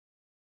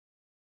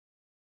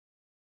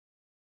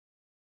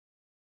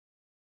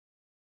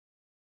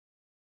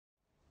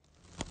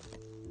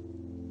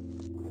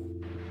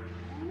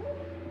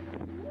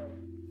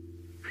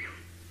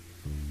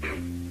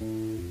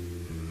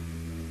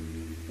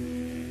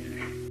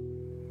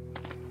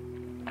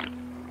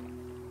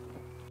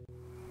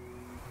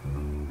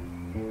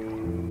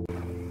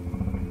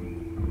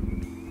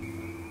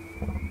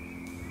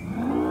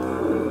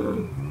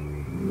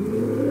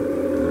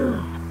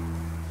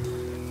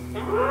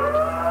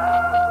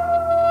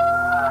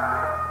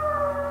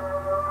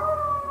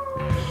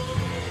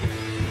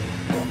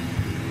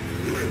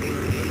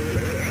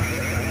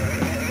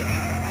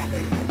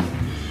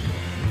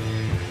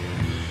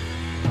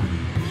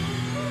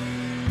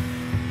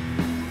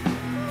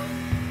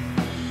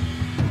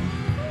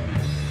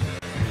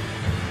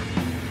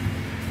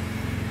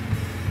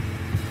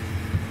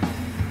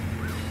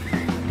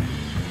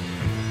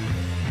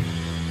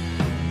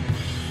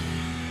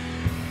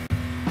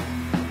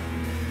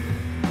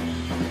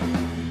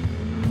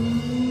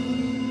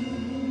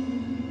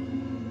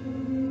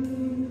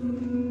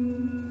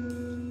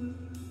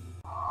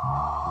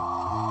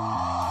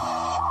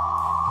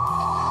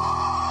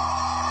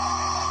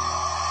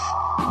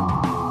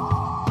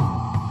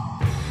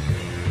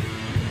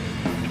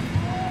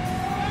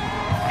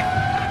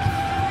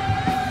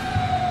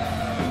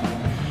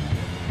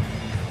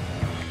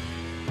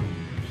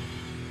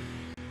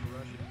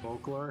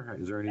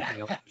Is there anything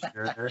else to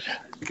share there?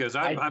 Because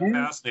I'm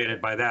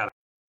fascinated by that.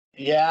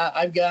 Yeah,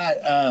 I've got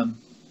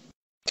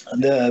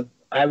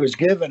I was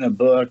given a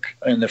book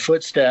in the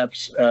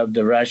footsteps of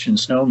the Russian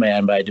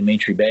Snowman by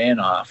Dmitry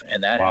Bayanov,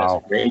 and that has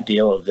a great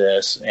deal of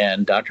this.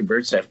 And Dr.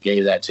 Burtsev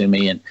gave that to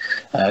me, and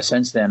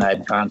since then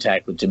I've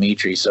contact with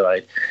Dmitry.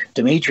 So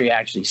Dmitry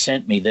actually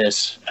sent me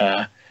this,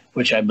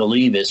 which I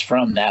believe is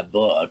from that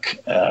book.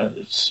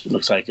 It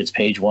looks like it's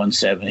page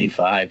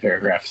 175,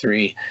 paragraph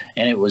 3,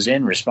 and it was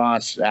in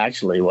response to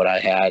actually what I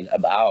had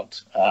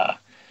about.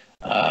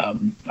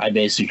 I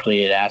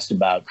basically had asked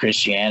about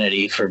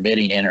Christianity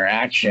forbidding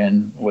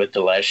interaction with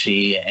the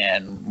Leshy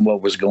and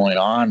what was going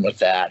on with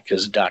that,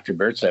 because Dr.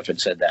 Burtsev had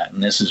said that,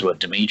 and this is what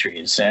Dmitry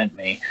had sent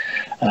me.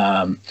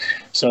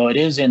 So it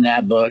is in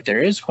that book.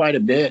 There is quite a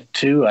bit,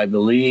 too, I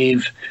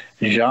believe.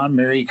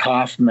 Jean-Marie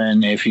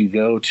Kaufman, if you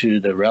go to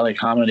the Relic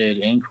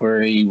Hominid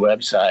Inquiry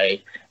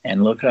website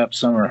and look up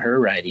some of her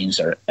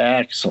writings, are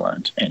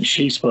excellent. And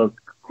she spoke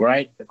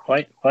quite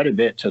a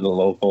bit to the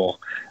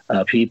local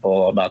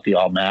people about the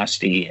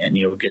Almasty, and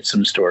you'll get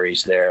some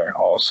stories there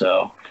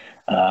also.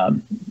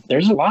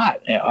 There's a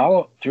lot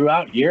all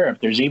throughout Europe.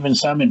 There's even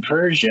some in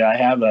Persia. I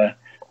have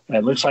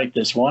it looks like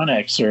this one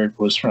excerpt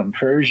was from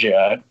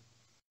Persia,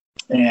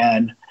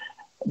 and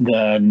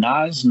the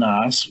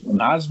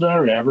Nazda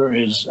or whatever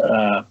is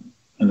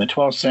in the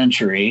 12th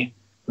century,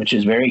 which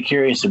is very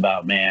curious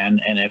about man.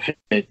 And if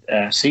it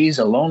sees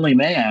a lonely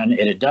man,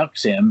 it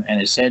abducts him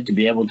and is said to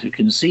be able to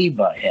conceive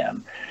by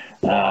him.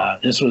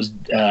 This was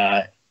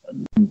D.B.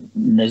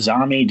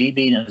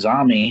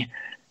 Nizami,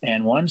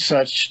 and one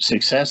such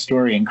success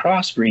story in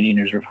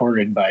crossbreeding is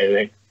reported by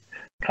the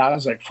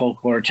Kazakh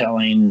folklore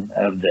telling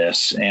of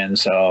this. And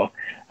so,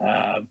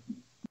 when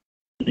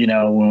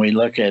we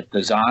look at the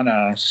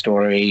Zana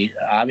story,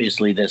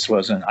 obviously this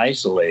wasn't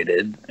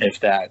isolated if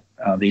that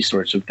these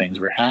sorts of things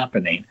were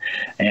happening.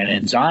 And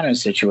in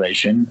Zana's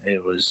situation,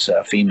 it was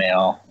a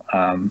female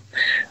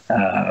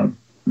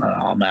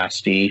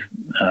Almasty,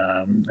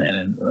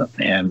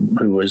 and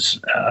who was,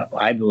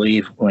 I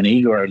believe, when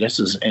Igor, this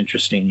is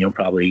interesting, you'll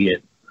probably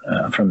get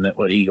from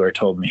what Igor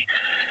told me.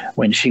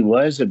 When she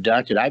was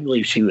abducted, I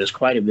believe she was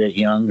quite a bit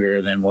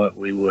younger than what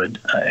we would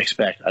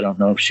expect. I don't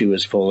know if she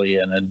was fully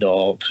an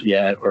adult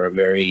yet or a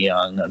very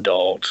young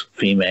adult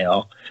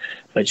female,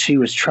 but she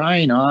was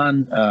trying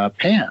on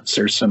pants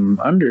or some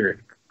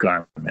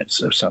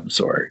undergarments of some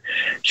sort.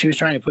 She was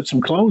trying to put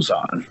some clothes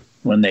on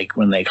when they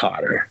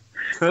caught her.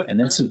 And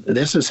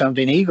this is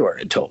something Igor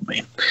had told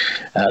me.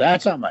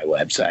 That's on my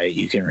website.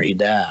 You can read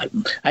that.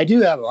 I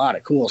do have a lot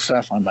of cool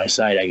stuff on my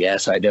site, I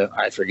guess.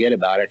 I forget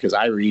about it because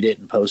I read it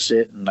and post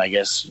it, and I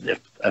guess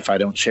if I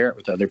don't share it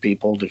with other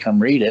people to come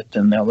read it,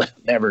 then they'll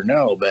never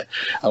know. But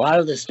a lot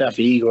of this stuff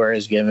Igor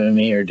has given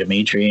me, or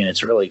Dmitry, and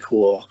it's really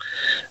cool.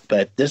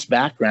 But this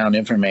background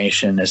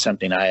information is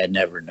something I had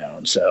never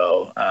known.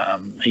 So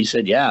he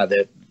said, yeah,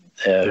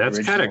 that's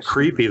kind of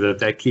creepy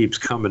that keeps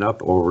coming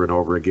up over and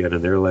over again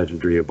in their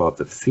legendary about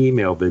the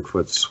female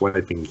Bigfoot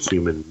swiping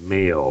human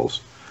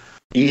males.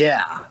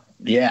 Yeah.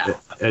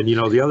 And,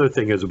 the other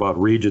thing is about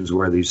regions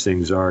where these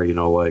things are,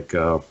 like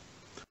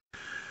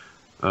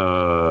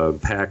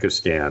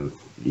Pakistan.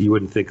 You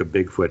wouldn't think of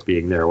Bigfoot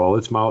being there. Well,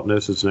 it's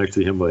mountainous, it's next to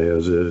the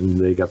Himalayas, and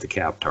they got the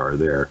Kaptar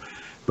there.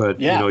 But,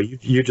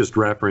 you just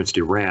referenced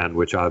Iran,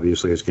 which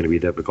obviously is going to be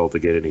difficult to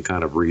get any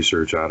kind of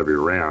research out of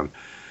Iran.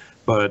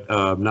 But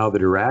now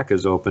that Iraq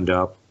has opened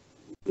up,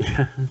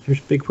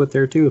 there's Bigfoot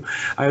there too.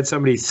 I had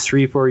somebody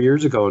 3-4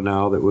 years ago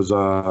now that was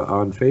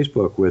on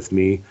Facebook with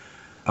me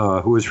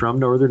who was from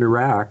northern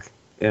Iraq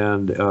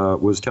and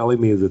was telling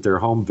me that their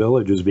home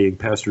village was being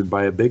pestered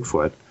by a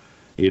Bigfoot.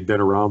 He had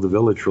been around the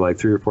village for like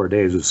 3 or 4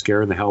 days. It was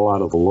scaring the hell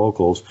out of the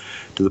locals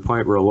to the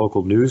point where a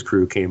local news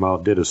crew came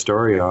out, did a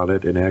story on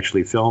it, and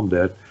actually filmed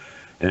it.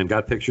 And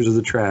got pictures of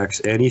the tracks,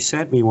 and he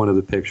sent me one of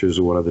the pictures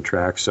of one of the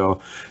tracks. So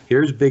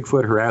here's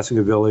Bigfoot harassing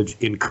a village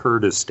in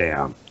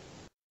Kurdistan.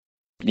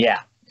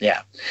 Yeah.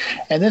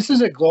 And this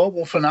is a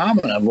global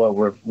phenomenon, what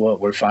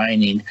we're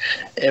finding.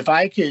 If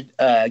I could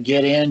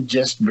get in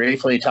just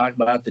briefly talk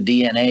about the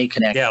DNA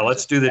connection. Yeah,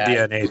 let's do the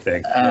DNA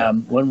thing.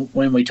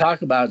 When we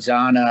talk about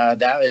Zana,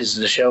 that is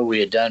the show we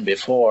had done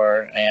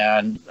before,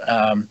 and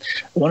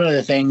one of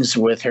the things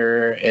with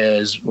her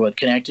is what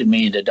connected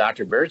me to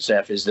Dr.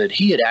 Burtsev is that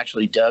he had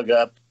actually dug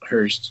up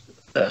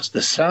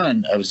the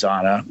son of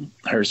Zana,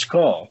 his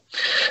skull,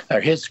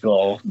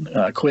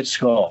 Quit's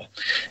skull.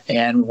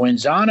 And when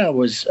Zana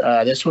was,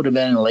 this would have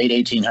been in the late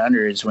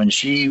 1800s, when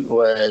she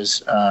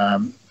was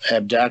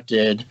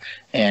abducted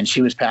and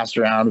she was passed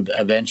around,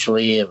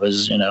 eventually it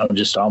was,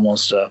 just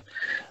almost a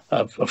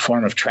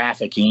form of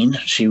trafficking.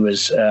 She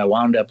was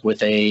wound up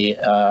with a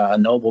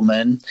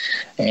nobleman,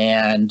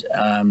 and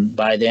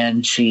by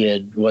then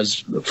she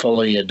was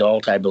fully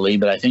adult, I believe.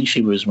 But I think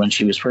when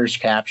she was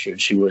first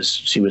captured, she was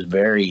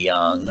very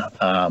young.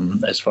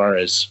 As far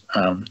as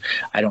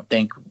I don't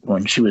think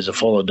when she was a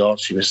full adult,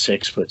 she was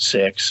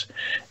 6'6",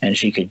 and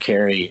she could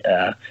carry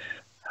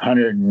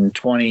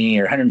 120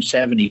 or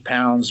 170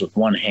 pounds with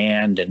one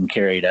hand and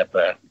carried up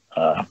a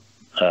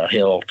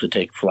hill to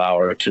take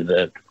flour to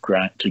the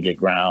ground to get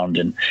ground,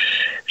 and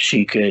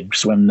she could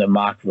swim the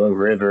Makva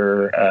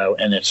River,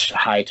 and it's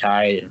high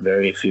tide,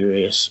 very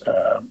furious,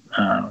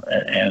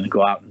 and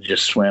go out and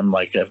just swim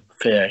like a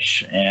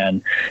fish.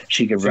 And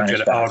she could run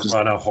as fast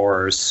outrun a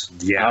horse.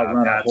 Yeah,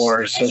 outrun a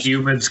horse.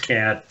 Humans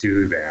can't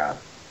do that.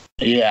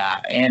 Yeah,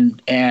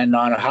 and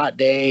on a hot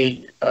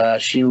day,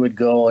 she would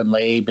go and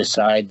lay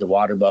beside the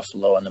water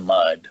buffalo in the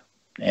mud.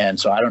 And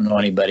so I don't know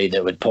anybody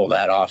that would pull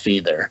that off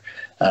either.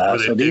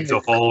 So digs a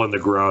hole in the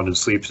ground and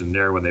sleeps in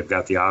there when they've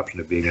got the option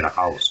of being in a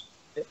house.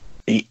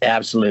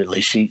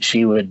 Absolutely,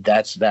 she would.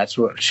 That's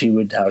what she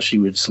would, how she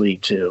would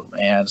sleep too.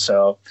 And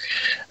so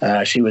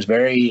she was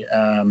very.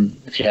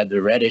 She had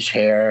the reddish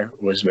hair,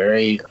 was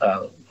very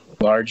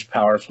large,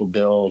 powerful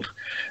build,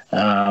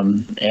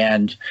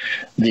 and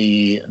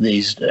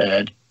these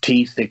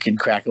teeth that could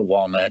crack a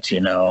walnut,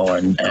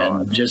 and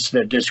just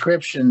the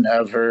description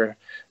of her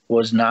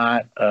was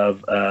not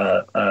of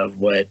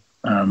what,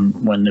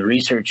 when the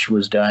research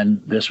was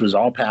done, this was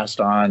all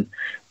passed on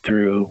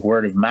through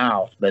word of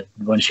mouth. But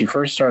when she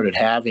first started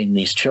having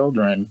these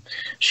children,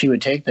 she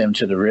would take them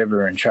to the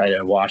river and try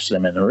to wash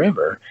them in the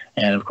river.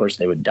 And of course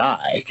they would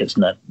die because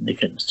they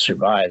couldn't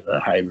survive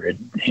a hybrid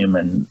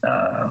human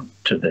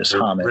to this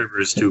hominid. The river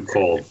is too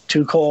cold.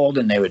 Too cold,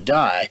 and they would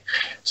die.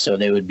 So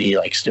they would be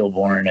like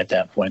stillborn at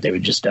that point. They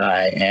would just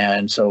die.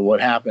 And so what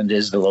happened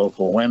is the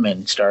local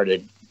women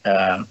started,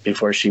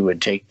 before she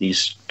would take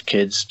these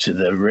kids to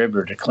the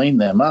river to clean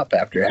them up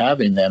after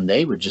having them,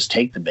 they would just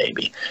take the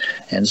baby.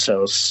 And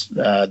so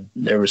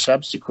there were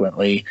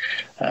subsequently,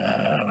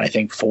 I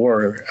think,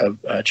 4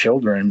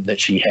 children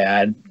that she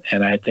had.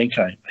 And I think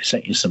I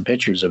sent you some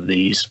pictures of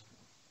these,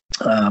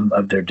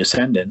 of their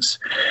descendants.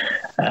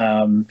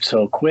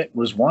 So Quit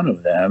was one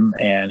of them,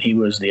 and he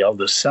was the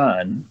eldest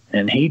son.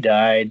 And he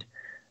died,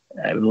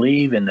 I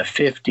believe, in the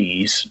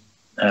 50s.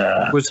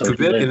 Was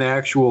Quit an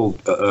actual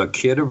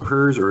kid of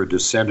hers or a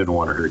descendant of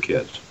one of her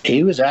kids?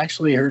 He was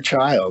actually her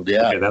child,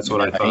 yeah. Okay, that's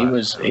what I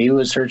thought. He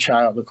was her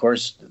child. Of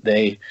course,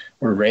 they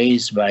were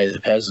raised by the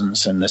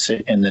peasants in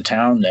the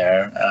town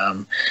there.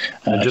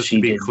 And just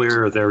to be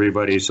clear with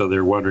everybody, so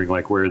they're wondering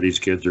like where these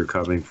kids are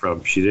coming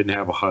from. She didn't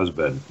have a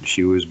husband.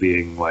 She was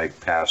being like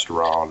passed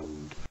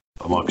around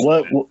amongst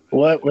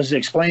what was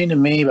explained to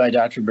me by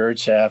Dr.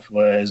 Birdstaff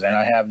was, and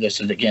I have this,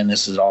 and again,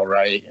 this is all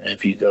right.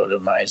 If you go to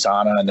my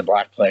Zana and the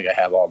Black Plague, I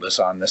have all this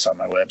on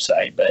my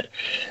website. But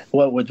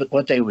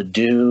what they would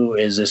do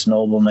is this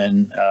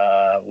nobleman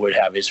would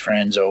have his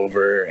friends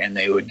over, and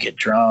they would get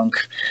drunk,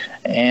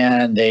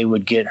 and they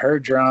would get her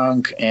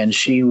drunk, and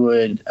she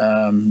would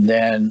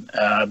then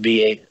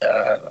be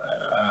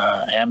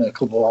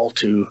amicable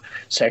to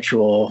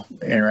sexual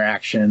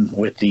interaction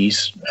with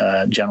these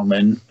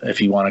gentlemen, if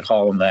you want to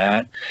call them that.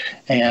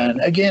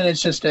 And again,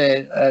 it's just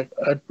a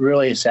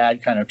really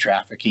sad kind of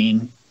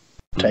trafficking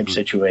type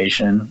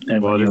situation.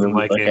 And well, it isn't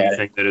like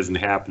anything that isn't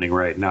happening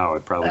right now.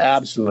 It probably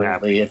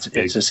absolutely. It's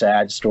a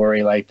sad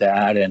story like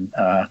that,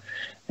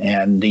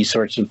 and these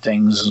sorts of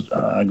things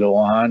go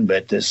on.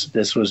 But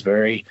this was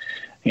very,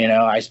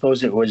 I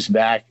suppose it was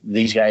back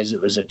these guys. It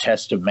was a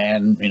test of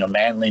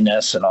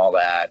manliness and all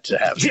that to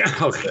have. Yeah.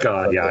 Oh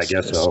God. Yeah, I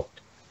guess so.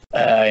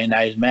 And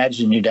I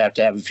imagine you'd have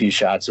to have a few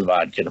shots of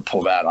vodka to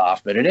pull that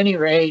off. But at any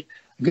rate,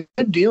 a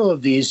good deal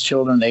of these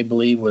children, they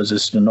believe, was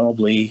the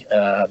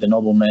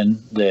nobleman,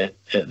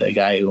 the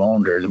guy who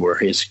owned her, were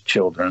his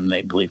children.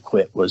 They believe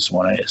Quit was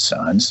one of his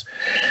sons.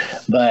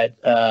 But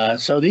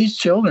so these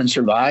children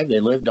survived.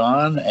 They lived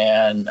on.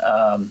 And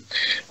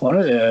one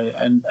of the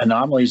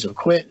anomalies of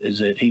Quit is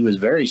that he was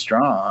very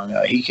strong.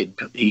 He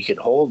could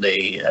hold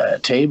a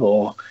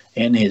table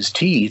in his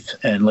teeth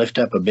and lift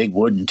up a big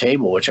wooden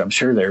table, which I'm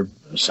sure they're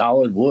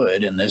solid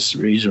wood in this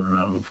region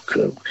of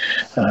Kurdistan.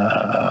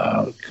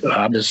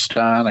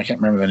 I can't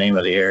remember the name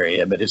of the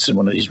area, but it's in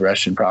one of these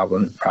Russian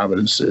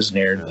provinces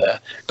near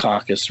the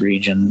Caucasus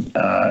region.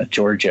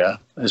 Georgia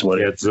is what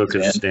it's in.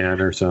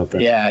 Uzbekistan or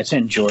something. Yeah, it's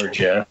in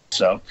Georgia.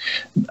 So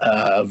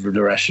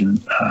the Russian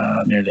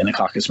near the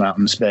Caucasus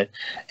Mountains. But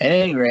at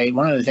any rate,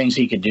 one of the things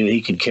he could do,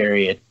 he could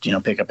carry it,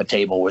 pick up a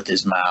table with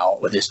his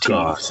mouth, with his teeth.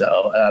 Oh.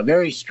 So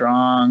very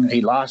strong.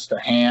 He lost a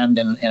hand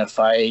in a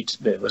fight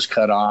that was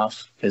cut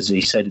off because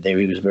he said that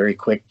he was very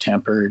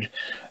quick-tempered,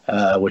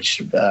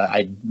 which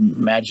I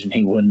imagine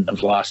he wouldn't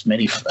have lost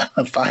many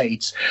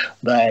fights.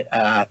 But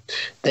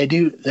they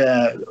do.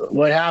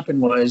 What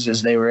happened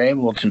was they were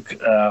able to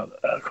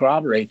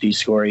corroborate these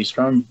stories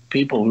from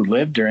people who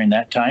lived during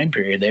that time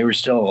period. They were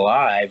still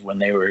alive when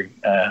they were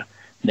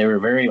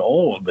very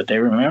old, but they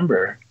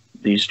remember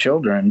these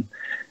children.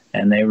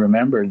 And they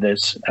remember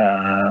this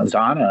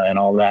Zana and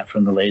all that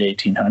from the late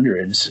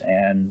 1800s.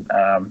 And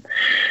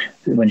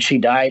when she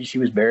died, she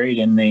was buried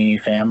in the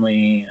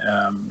family,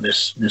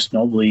 this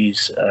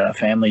noble's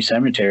family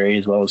cemetery,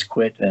 as well as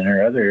Quit and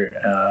her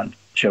other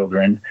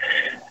children.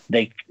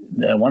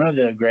 One of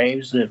the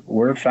graves that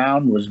were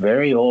found was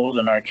very old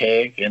and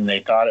archaic, and they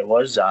thought it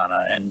was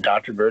Zana. And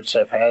Dr.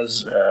 Birdstaff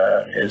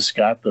has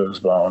got those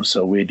bones,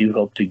 so we do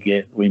hope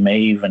we may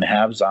even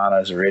have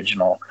Zana's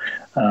original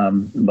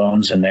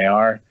bones, and they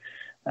are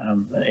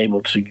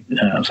able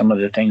to, some of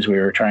the things we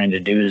were trying to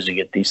do is to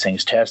get these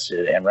things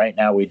tested. And right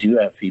now we do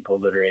have people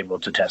that are able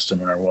to test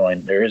them and are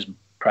willing. There is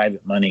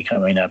private money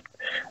coming up.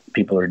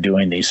 People are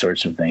doing these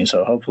sorts of things.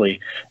 So hopefully,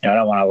 I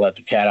don't want to let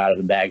the cat out of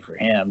the bag for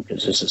him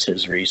because this is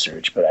his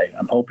research, but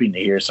I'm hoping to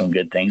hear some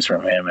good things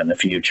from him in the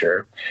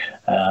future.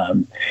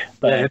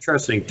 But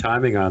interesting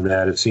timing on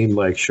that. It seemed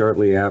like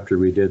shortly after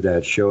we did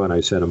that show and I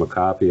sent him a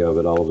copy of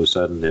it, all of a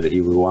sudden that he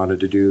wanted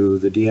to do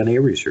the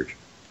DNA research.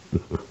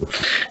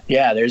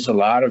 Yeah, there's a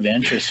lot of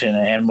interest in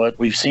it, and what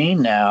we've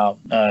seen now.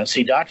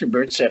 Dr.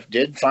 Bertseff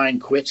did find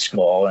Quit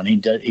Skull, and he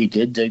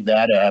did dig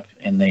that up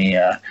in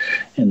the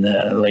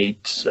early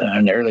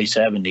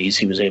 70s.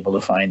 He was able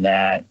to find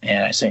that,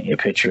 and I sent you a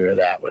picture of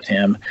that with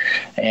him,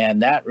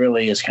 and that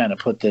really has kind of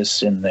put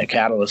this in the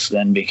catalyst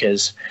then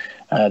because.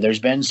 There's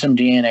been some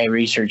DNA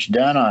research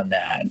done on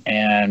that,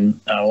 and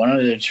one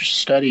of the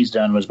studies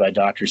done was by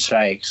Dr.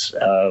 Sykes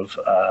of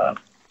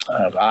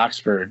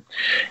Oxford,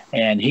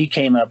 and he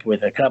came up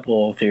with a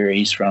couple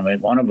theories from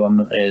it. One of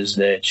them is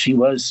that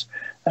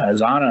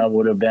Zana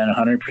would have been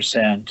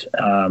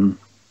 100%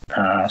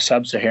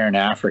 sub-Saharan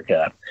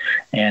Africa,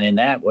 and in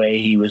that way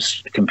he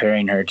was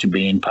comparing her to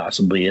being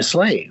possibly a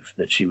slave,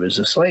 that she was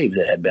a slave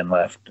that had been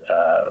left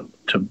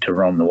to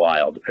roam the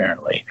wild,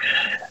 apparently.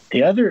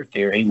 The other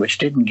theory, which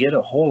didn't get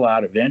a whole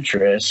lot of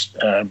interest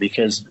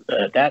because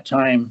at that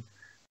time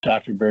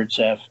Dr.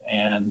 Bertseff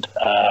and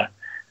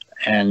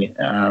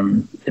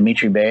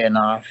Dmitry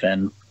Bayanov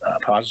and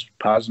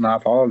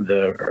Poznov, all of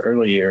the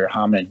earlier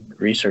hominid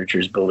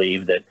researchers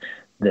believed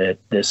that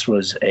this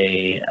was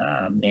a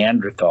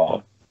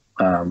Neanderthal,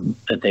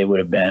 that they would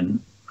have been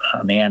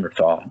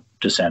Neanderthal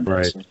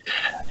descendants. Right.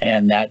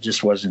 And that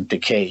just wasn't the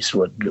case.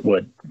 What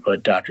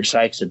Dr.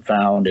 Sykes had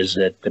found is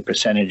that the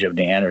percentage of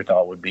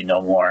Neanderthal would be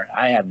no more.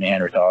 I have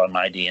Neanderthal in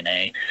my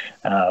DNA,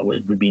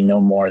 would be no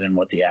more than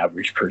what the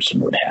average person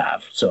would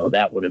have. So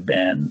that would have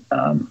been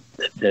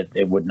that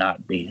it would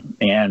not be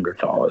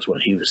Neanderthal, is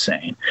what he was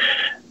saying.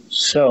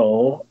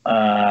 So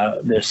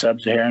the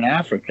sub-Saharan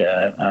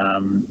Africa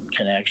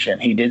connection,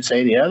 he did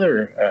say the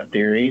other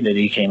theory that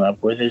he came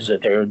up with is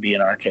that there would be an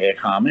archaic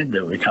hominid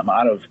that would come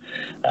out of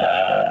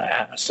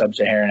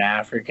sub-Saharan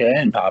Africa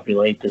and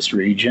populate this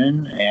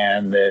region,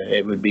 and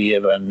it would be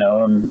of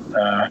unknown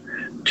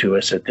to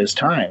us at this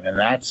time. And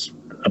that's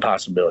a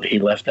possibility. He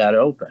left that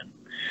open.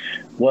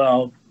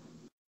 Well,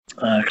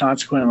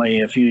 consequently,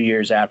 a few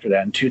years after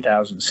that, in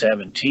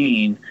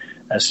 2017,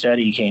 a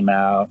study came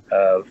out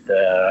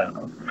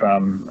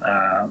from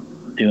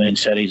doing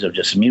studies of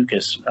just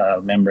mucus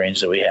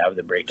membranes that we have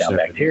that break down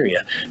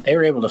bacteria. They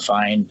were able to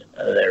find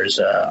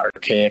there's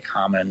archaic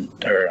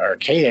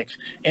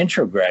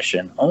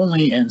introgression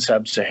only in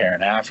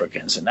sub-Saharan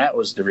Africans, and that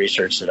was the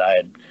research that I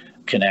had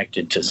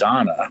connected to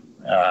Zana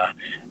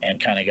and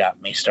kind of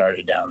got me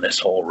started down this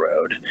whole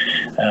road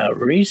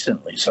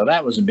recently. So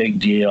that was a big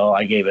deal.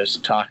 I gave us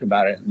a talk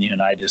about it, and you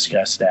and I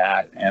discussed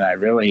that, and I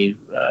really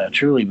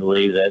truly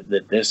believe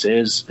that this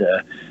is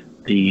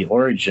the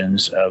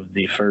origins of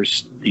these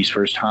first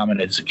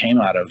hominids that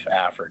came out of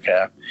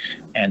Africa,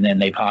 and then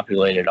they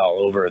populated all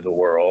over the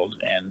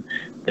world, and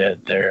the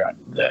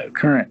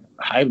current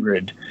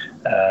hybrid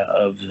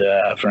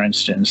for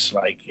instance,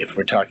 like if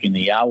we're talking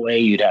the Yahweh,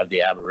 you'd have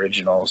the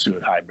Aboriginals who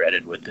had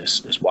hybrided with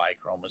this Y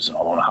chromosome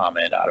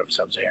hominid out of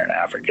sub-Saharan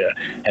Africa,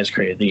 has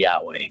created the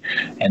Yahweh.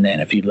 And then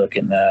if you look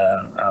in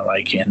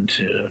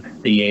into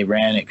the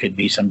Aran, it could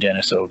be some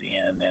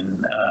Denisovian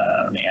and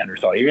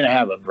Neanderthal. You're going to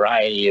have a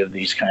variety of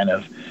these kind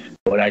of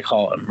what I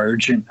call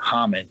emergent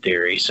hominid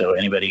theory. So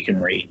anybody can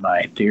read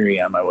my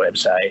theory on my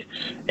website,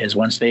 is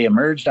once they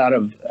emerged out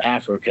of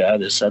Africa,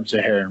 the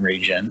sub-Saharan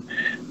region,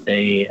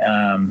 they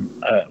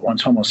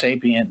once Homo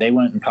sapien, they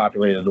went and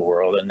populated the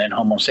world, and then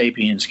Homo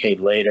sapiens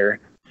came later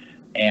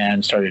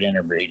and started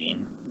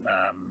interbreeding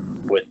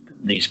with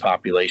these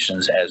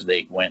populations as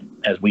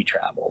we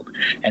traveled.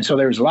 And so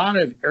there's a lot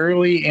of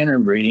early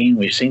interbreeding.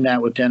 We've seen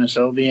that with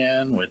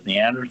Denisovian, with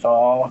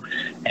Neanderthal,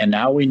 and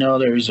now we know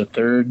there's a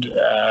third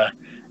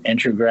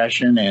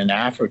introgression in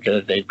Africa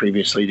that they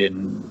previously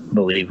didn't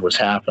believe was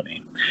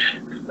happening.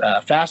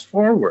 Fast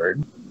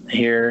forward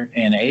here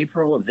in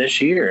April of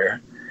this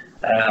year,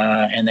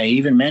 and they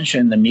even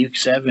mentioned the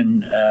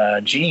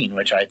MUC7 gene,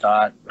 which I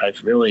thought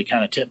I've really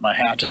kind of tipped my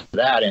hat to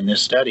that in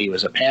this study. It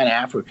was a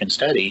Pan-African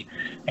study,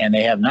 and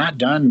they have not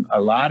done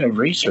a lot of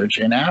research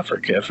in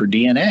Africa for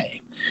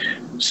DNA.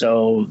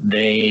 So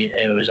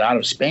it was out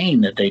of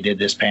Spain that they did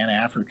this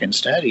Pan-African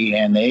study,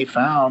 and they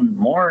found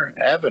more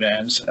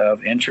evidence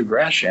of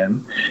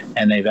introgression,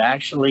 and they've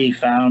actually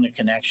found a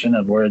connection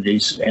of where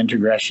these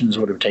introgressions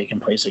would have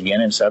taken place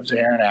again in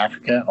sub-Saharan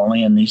Africa,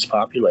 only in these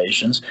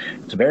populations.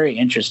 It's a very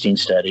interesting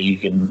study.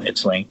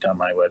 It's linked on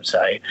my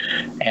website,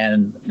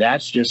 and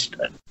that's just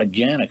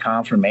again a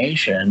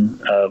confirmation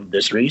of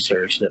this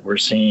research that we're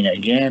seeing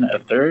again a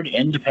third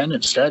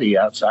independent study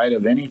outside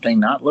of anything,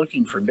 not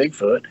looking for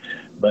Bigfoot,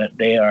 but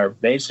they are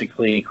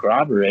basically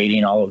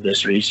corroborating all of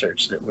this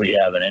research that we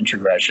have an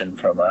introgression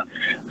from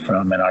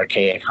an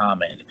archaic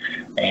hominid.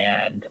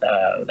 And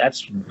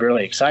that's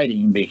really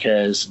exciting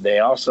because they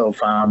also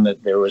found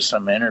that there was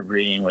some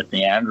interbreeding with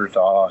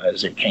Neanderthal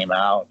as it came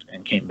out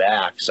and came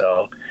back.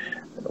 So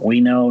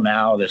we know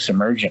now this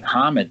emergent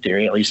hominid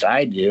theory, at least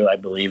I do, I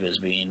believe is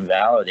being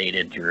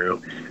validated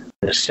through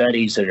the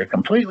studies that are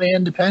completely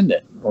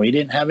independent. We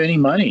didn't have any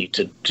money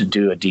to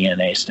do a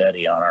DNA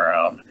study on our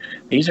own.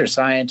 These are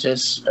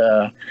scientists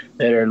that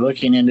are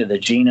looking into the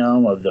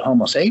genome of the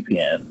Homo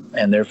sapien,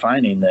 and they're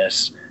finding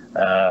this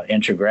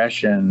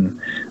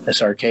introgression,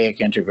 this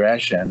archaic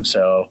introgression.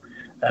 So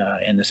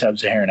in the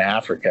sub-Saharan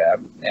Africa,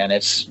 and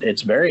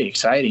it's very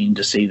exciting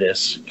to see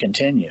this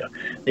continue.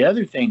 The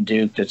other thing,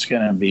 Duke, that's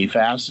going to be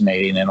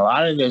fascinating, and a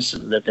lot of this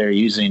that they're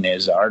using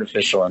is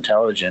artificial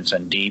intelligence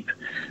and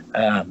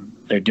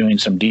they're doing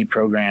some deep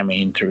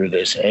programming through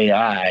this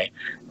AI,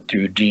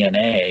 through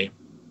DNA,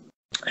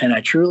 and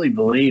I truly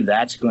believe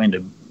that's going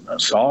to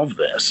solve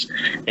this.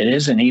 It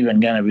isn't even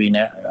going to be,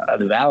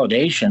 the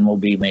validation will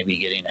be maybe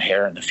getting a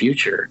hair in the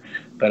future,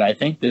 but I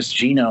think this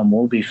genome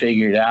will be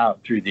figured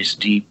out through this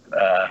deep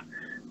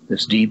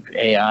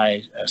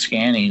AI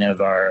scanning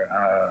of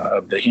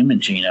of the human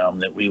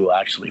genome, that we will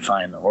actually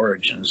find the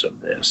origins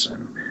of this.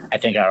 And I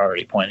think I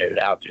already pointed it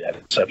out through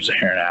that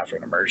sub-Saharan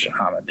African emergent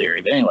hominid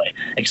theory. But anyway,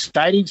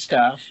 exciting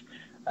stuff.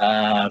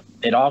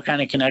 It all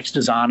kind of connects to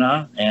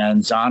Zana,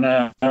 and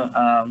Zana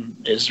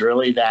is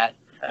really that.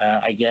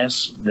 I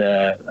guess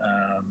the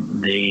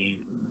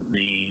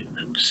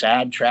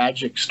sad,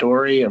 tragic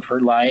story of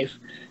her life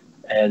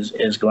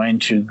is going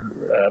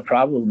to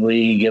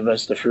probably give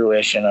us the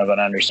fruition of an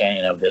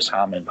understanding of this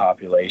hominid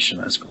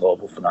population, this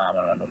global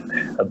phenomenon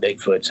of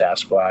Bigfoot,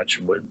 Sasquatch,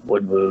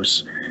 wood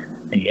moose,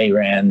 the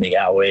Aran, the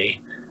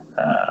Yowie.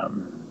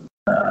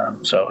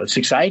 So it's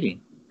exciting.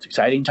 It's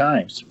exciting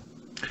times.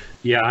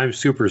 Yeah, I'm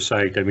super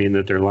psyched. I mean,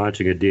 that they're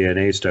launching a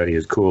DNA study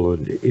is cool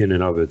in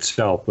and of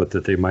itself, but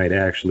that they might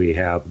actually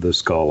have the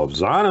skull of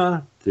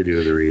Zana to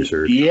do the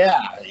research.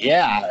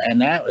 Yeah,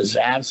 and that was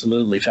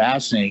absolutely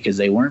fascinating because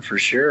they weren't for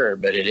sure,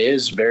 but it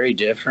is very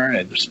different.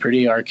 It was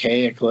pretty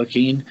archaic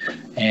looking,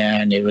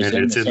 and it was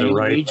it's in the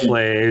right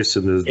place,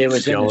 and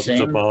the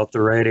skeleton's about the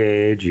right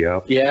age.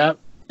 Yep. Yeah,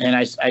 and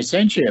I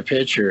sent you a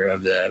picture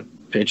of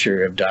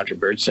Dr.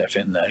 Birtseff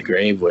in the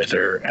grave with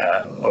her,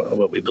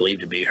 what we believe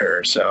to be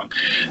her. So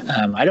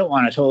I don't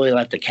want to totally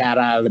let the cat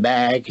out of the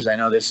bag because I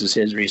know this is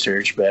his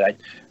research, but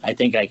I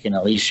think I can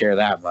at least share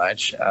that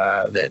much,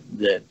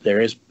 that there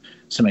is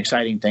some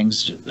exciting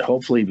things to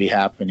hopefully be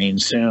happening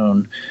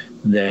soon,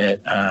 that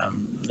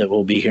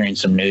we'll be hearing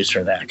some news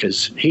from that,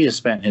 because he has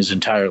spent his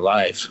entire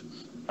life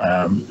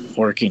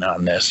working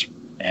on this.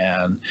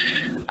 And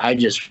I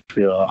just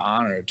feel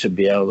honored to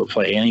be able to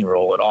play any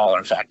role at all.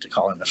 In fact, to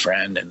call him a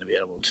friend and to be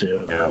able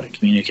to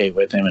communicate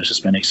with him has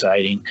just been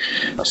exciting.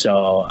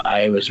 So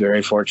I was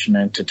very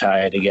fortunate to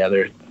tie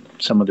together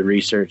some of the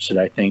research that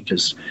I think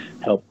has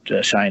helped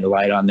shine a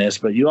light on this.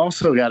 But you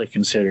also got to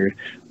consider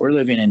we're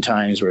living in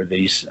times where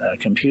these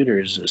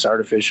computers, this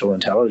artificial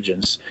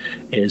intelligence,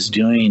 is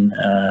doing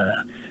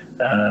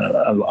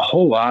a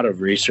whole lot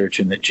of research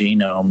in the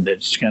genome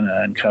that's going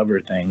to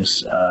uncover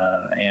things,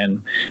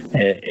 and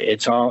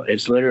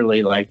it's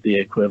literally like the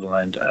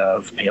equivalent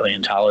of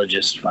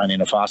paleontologists finding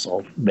a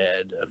fossil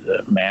bed of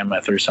the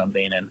mammoth or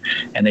something, and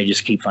they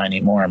just keep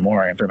finding more and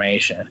more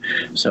information.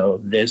 So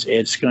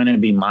it's going to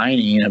be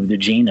mining of the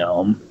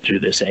genome through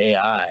this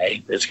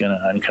AI that's going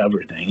to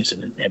uncover things,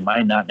 and it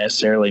might not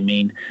necessarily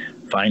mean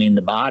finding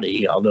the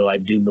body, although I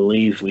do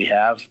believe we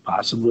have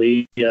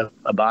possibly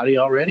a body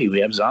already. We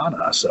have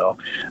Zana, so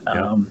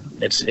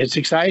it's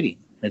exciting.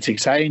 It's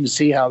exciting to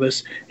see how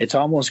this. It's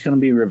almost going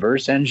to be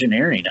reverse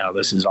engineering how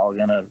this is all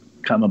going to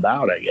come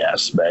about, I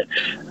guess. But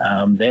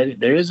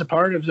there is a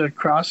part of the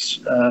cross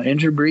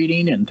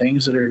interbreeding and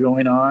things that are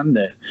going on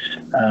that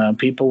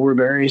people were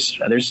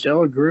there's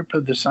still a group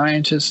of the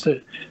scientists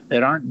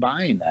that aren't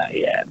buying that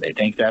yet. They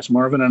think that's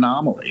more of an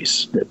anomaly,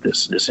 that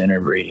this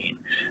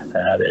interbreeding,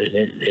 that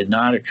it did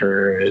not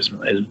occur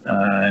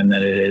and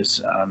that it is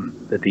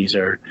that these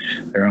are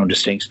their own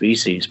distinct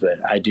species.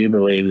 But I do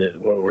believe that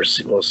what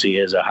we'll see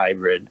is a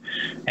hybrid.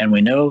 And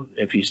we know,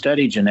 if you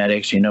study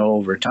genetics, you know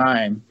over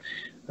time,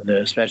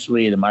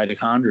 especially the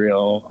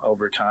mitochondrial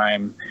over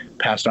time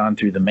passed on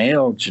through the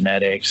male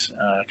genetics,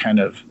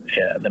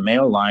 the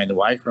male line, the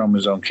Y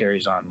chromosome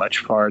carries on much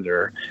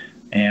farther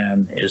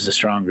and is the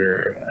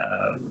stronger,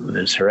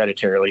 is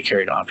hereditarily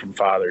carried on from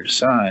father to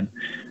son.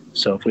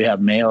 So if we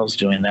have males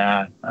doing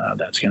that,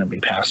 that's going to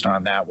be passed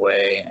on that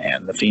way.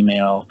 And the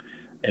female,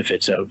 if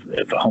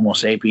a Homo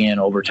sapien,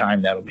 over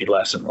time, that'll be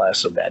less and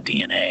less of that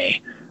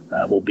DNA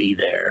will be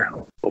there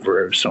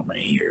over so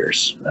many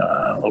years,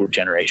 over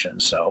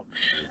generations. So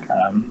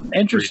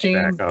interesting.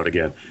 Back out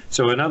again.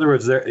 So in other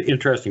words,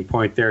 interesting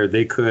point there.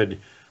 They could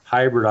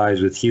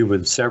hybridize with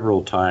humans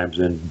several times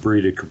and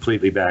breed it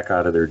completely back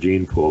out of their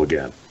gene pool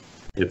again,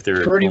 if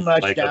they're pretty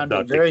much like down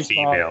to very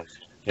small.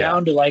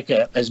 down to like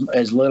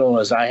as little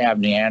as I have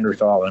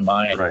Neanderthal in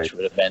mind, which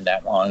would have been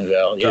that long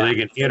ago. So they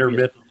can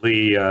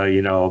intermittently,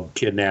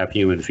 kidnap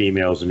human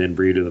females and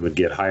inbreed them and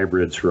get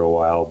hybrids for a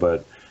while,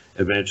 but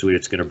eventually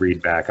it's going to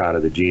breed back out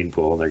of the gene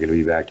pool and they're going to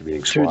be back to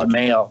being through the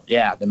male.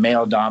 Yeah, the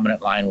male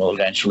dominant line will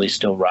eventually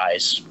still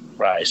rise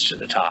to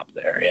the top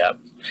there. Yeah.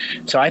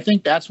 So I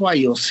think that's why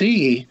you'll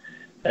see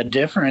a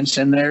difference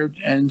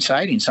in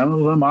sightings. Some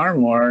of them are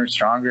more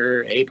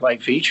stronger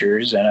ape-like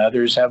features and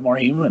others have more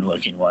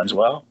human-looking ones.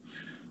 Well,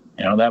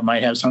 that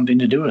might have something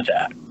to do with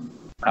that.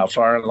 How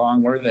far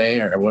along were they,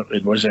 or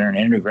was there an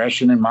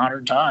integration in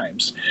modern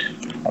times,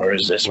 or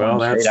is this one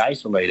straight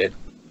isolated?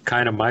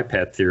 Kind of my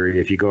pet theory.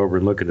 If you go over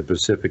and look at the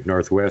Pacific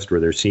Northwest, where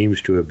there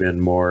seems to have been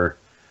more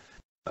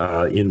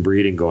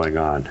inbreeding going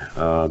on,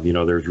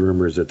 there's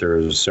rumors that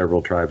there's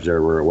several tribes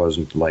there where it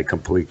wasn't like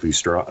completely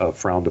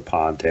frowned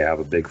upon to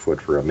have a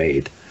Bigfoot for a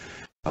mate,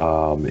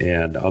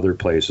 and other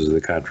places of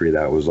the country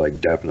that was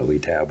like definitely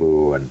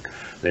taboo, and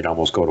they'd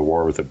almost go to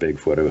war with a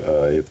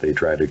Bigfoot if they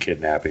tried to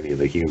kidnap any of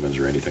the humans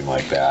or anything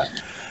like that.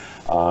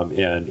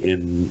 And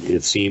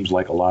it seems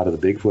like a lot of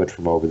the Bigfoot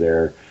from over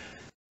there,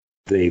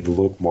 they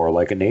look more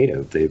like a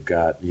native. They've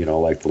got,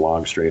 like the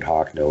long straight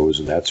hawk nose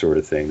and that sort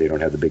of thing. They don't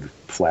have the big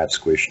flat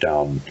squished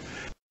down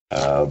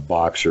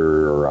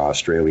boxer or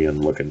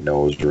Australian looking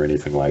nose or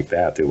anything like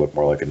that. They look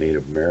more like a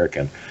Native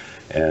American.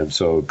 And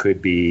so it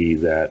could be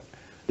that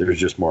there's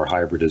just more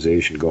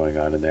hybridization going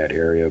on in that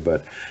area,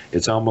 but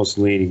it's almost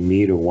leading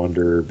me to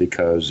wonder,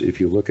 because if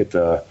you look at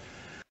the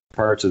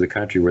parts of the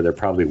country where there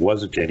probably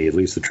wasn't any, at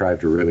least the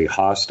tribes were really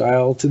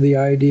hostile to the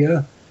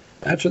idea,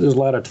 that's where there's a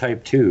lot of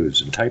type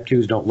 2s, and type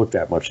 2s don't look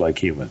that much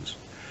like humans.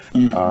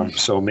 Mm-hmm.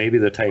 So maybe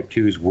the type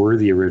 2s were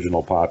the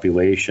original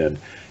population,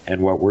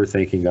 and what we're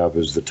thinking of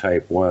as the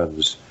type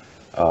 1s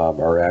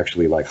are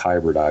actually like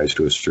hybridized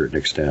to a certain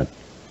extent.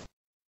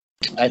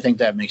 I think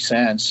that makes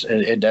sense.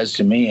 It does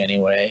to me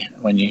anyway.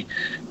 When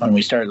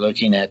we start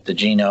looking at the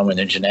genome and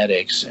the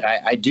genetics,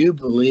 I do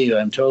believe,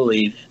 I'm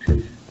totally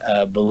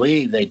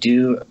believe they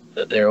do.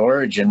 Their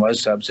origin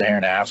was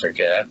sub-Saharan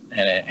Africa,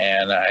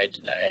 and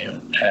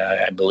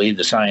I believe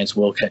the science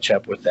will catch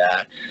up with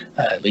that.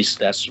 At least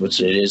that's what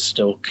it is.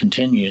 Still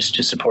continues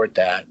to support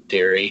that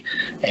theory,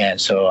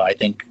 and so I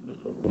think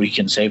we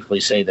can safely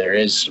say there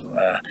is.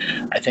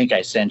 I think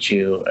I sent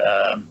you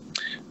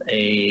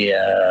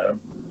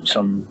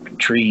some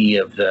tree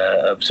of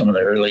some of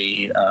the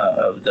early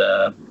of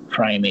the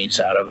primates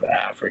out of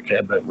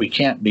Africa, but we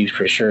can't be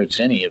for sure it's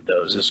any of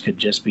those. This could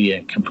just be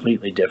a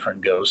completely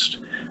different ghost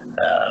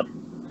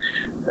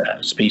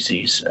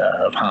species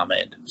of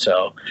hominid.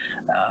 So,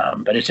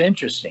 but it's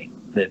interesting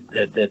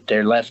that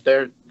they're left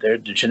their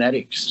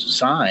genetic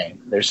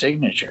sign, their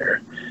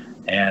signature,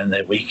 and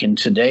that we can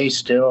today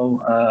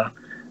still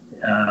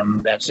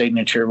that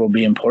signature will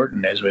be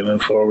important as we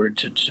move forward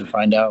to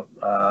find out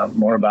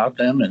more about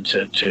them and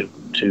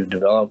to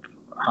develop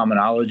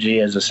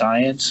hominology as a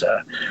science.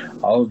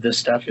 All of this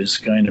stuff is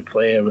going to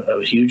play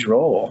a huge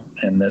role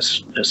in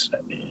this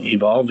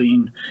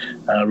evolving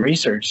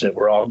research that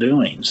we're all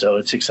doing. So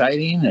it's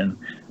exciting, and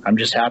I'm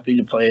just happy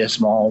to play a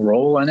small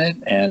role in it,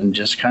 and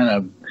just kind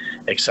of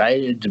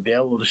excited to be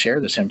able to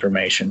share this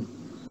information.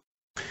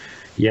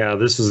 Yeah,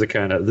 this is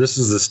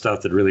the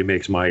stuff that really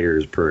makes my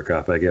ears perk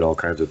up. I get all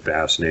kinds of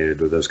fascinated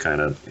with this kind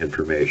of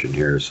information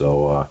here.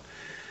 So,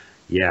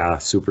 yeah,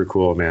 super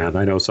cool, man.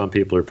 I know some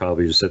people are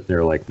probably just sitting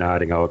there like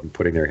nodding out and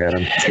putting their head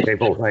on the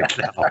table right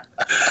now.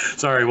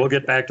 Sorry, we'll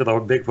get back to the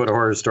Bigfoot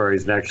horror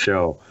stories next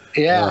show.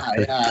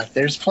 Yeah.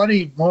 There's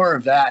plenty more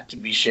of that to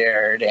be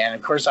shared. And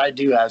of course, I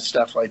do have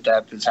stuff like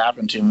that that's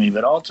happened to me.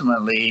 But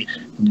ultimately,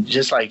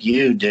 just like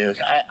you, Duke,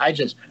 I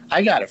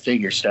got to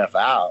figure stuff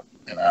out.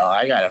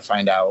 I got to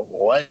find out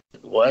what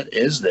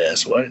is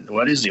this?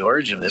 What is the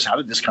origin of this? How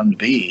did this come to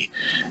be?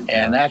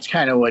 And that's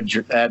kind of what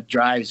that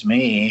drives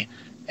me.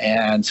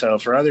 And so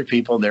for other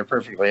people, they're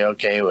perfectly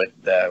okay with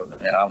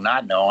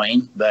not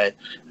knowing. But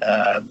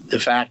the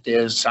fact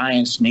is,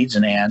 science needs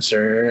an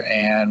answer,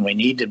 and we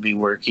need to be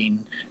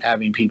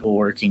having people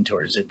working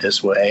towards it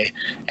this way.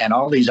 And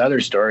all these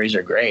other stories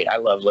are great. I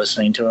love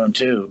listening to them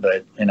too.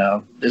 But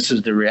this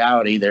is the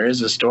reality. There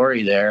is a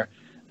story there.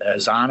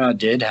 Zana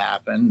did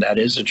happen. That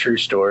is a true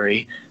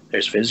story.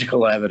 There's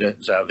physical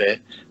evidence of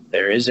it.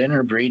 There is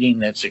interbreeding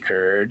that's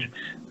occurred.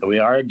 We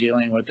are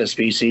dealing with a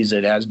species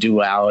that has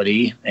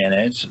duality in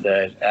it,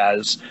 that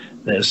has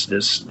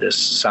this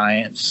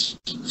science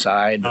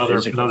side.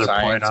 Another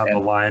point on the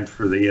line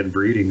for the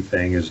inbreeding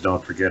thing is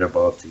don't forget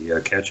about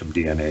the Ketchum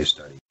DNA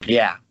study.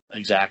 Yeah,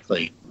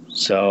 exactly.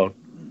 So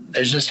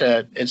there's just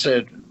there's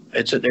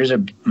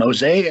a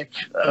mosaic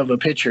of a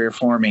picture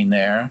forming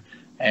there.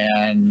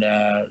 And,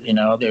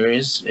 there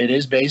is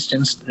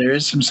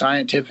some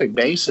scientific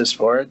basis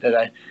for it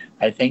that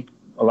I think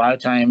a lot of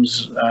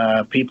times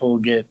people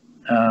get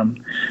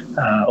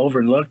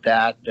overlooked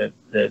that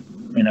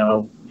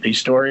these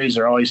stories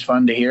are always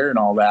fun to hear and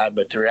all that.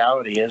 But the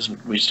reality is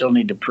we still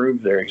need to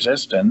prove their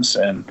existence.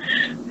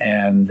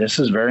 And this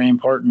is very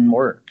important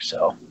work.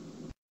 So.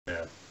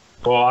 Yeah.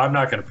 Well, I'm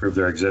not going to prove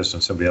their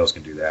existence. Somebody else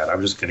can do that.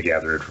 I'm just going to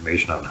gather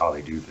information on how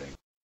they do things.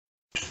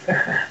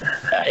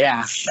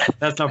 Yeah,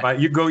 that's not my.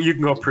 You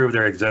can go prove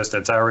their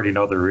existence. I already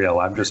know they're real.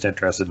 I'm just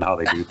interested in how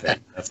they do things.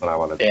 That's what I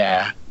want to do.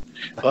 Yeah.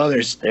 Well,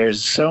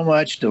 there's so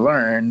much to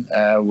learn.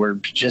 We're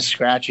just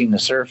scratching the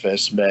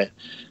surface, but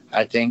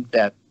I think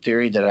that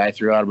theory that I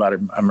threw out about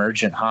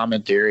emergent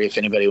hominid theory, if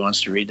anybody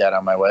wants to read that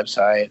on my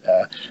website,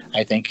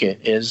 I think it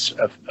is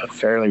a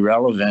fairly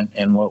relevant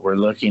in what we're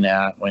looking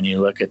at when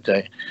you look at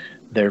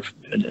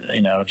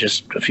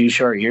just a few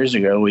short years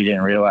ago, we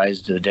didn't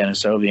realize the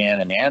Denisovian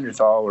and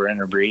Neanderthal were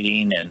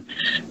interbreeding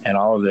and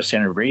all of this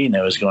interbreeding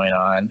that was going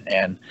on.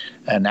 And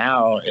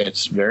now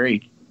it's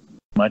very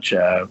much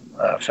a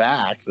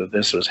fact that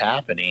this was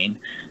happening,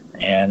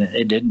 and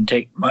it didn't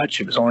take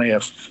much. It was only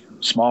a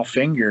small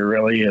finger,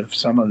 really, of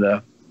some of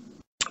the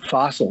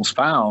fossils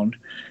found.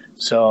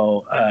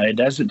 So it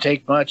doesn't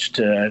take much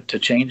to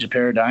change a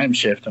paradigm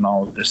shift and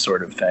all of this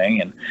sort of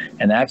thing.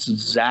 And that's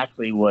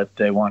exactly what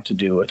they want to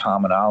do with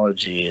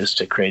hominology, is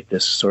to create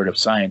this sort of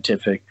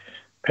scientific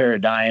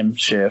paradigm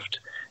shift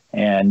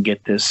and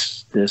get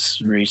this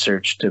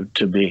research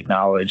to be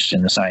acknowledged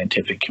in the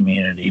scientific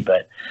community.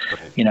 But,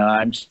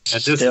 I'm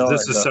still...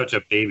 This is such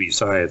a baby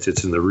science.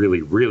 It's in the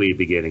really, really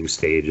beginning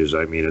stages.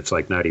 I mean, it's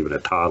like not even a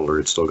toddler.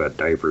 It's still got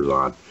diapers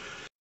on.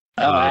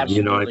 Oh,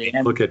 absolutely.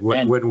 Look at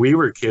when we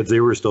were kids, they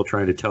were still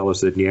trying to tell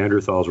us that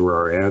Neanderthals were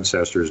our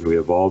ancestors and we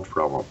evolved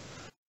from them.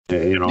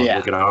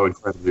 Look at how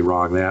incredibly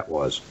wrong that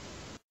was.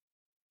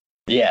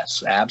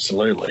 Yes,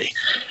 absolutely.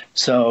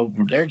 So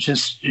they're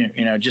just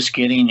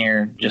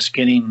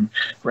getting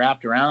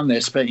wrapped around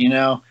this. But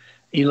you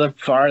look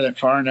far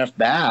enough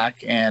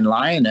back, and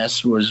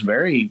Linus was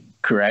very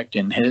correct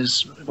in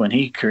when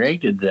he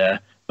created the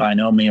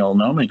binomial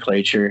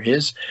nomenclature.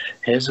 His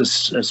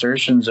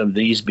assertions of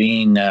these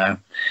being either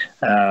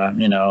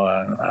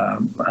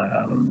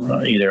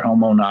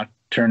Homo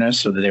nocturnus,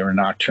 so that they were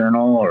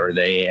nocturnal, or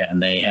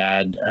they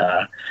had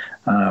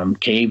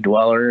cave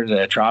dweller,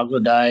 the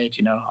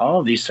troglodyte. All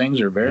of these things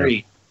are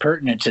very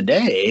pertinent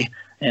today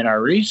in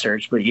our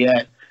research, but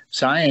yet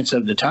science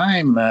of the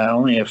time,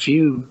 only a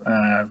few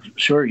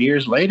short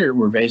years later,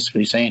 were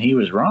basically saying he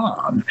was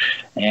wrong.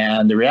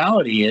 And the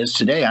reality is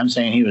today I'm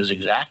saying he was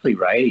exactly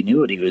right. He knew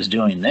what he was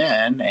doing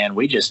then, and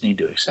we just need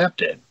to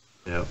accept it.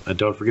 Yeah, and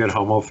don't forget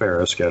Homo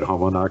ferus, got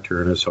Homo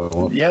nocturnus,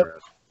 Homo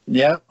ferus.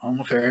 Yep,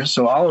 Homo ferus.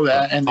 So all of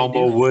that. And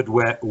Homo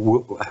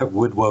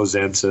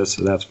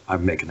woodwozensis.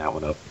 I'm making that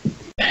one up.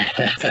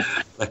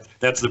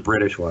 That's the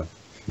British one.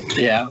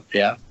 Yeah.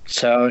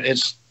 So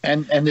it's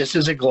and this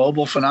is a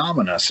global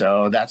phenomena.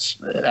 So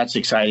that's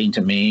exciting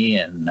to me,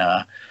 and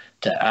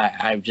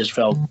I've just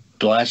felt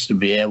blessed to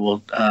be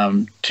able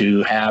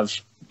to have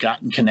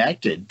gotten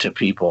connected to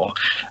people.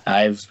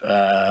 I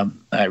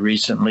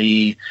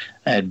recently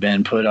had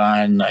been put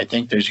on. I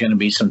think there's going to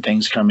be some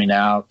things coming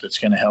out that's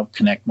going to help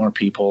connect more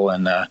people,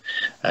 and a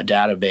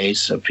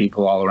database of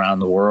people all around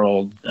the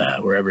world,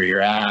 wherever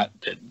you're at,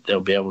 that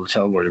they'll be able to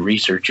tell where the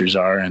researchers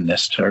are in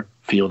this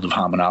field of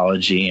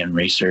hominology and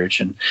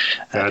research. And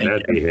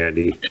that'd be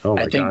handy. Oh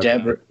my God,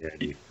 Deborah.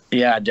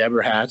 Yeah,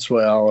 Deborah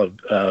Hatswell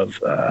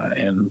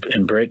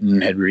in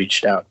Britain had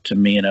reached out to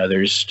me and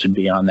others to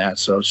be on that,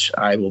 so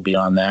I will be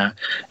on that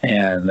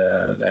and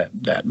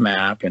that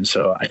map. And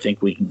so I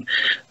think we can,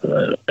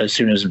 as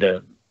soon as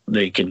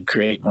they can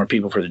create more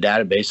people for the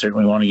database,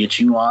 certainly want to get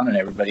you on and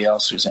everybody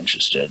else who's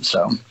interested.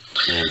 So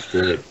that's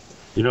good.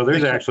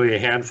 There's actually a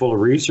handful of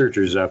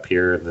researchers up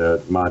here in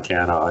the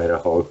Montana,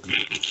 Idaho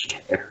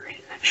area,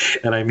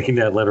 and I mean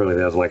that literally.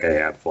 That's like a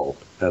handful.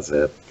 That's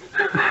it.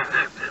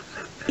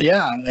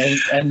 Yeah,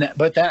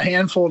 but that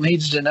handful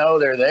needs to know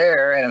they're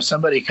there, and if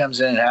somebody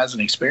comes in and has an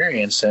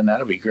experience, then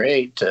that'll be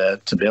great to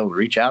be able to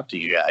reach out to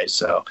you guys.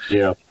 So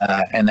yeah,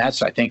 and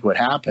that's, I think, what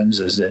happens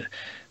is that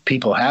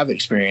people have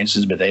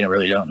experiences, but they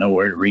really don't know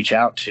where to reach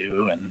out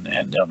to, and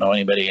don't know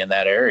anybody in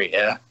that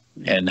area,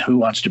 and who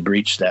wants to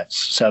breach that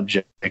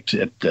subject at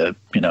the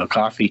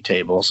coffee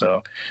table.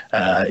 So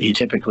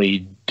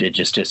it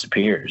just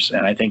disappears,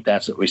 and I think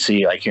that's what we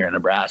see, like here in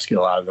Nebraska.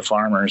 A lot of the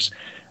farmers,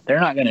 they're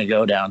not going to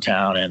go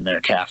downtown in their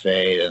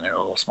cafe in their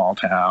little small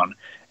town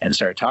and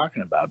start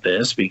talking about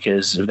this,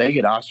 because if they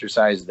get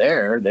ostracized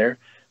there, they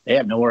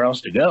have nowhere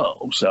else to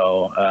go.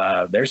 So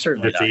they're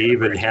certainly if they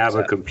even have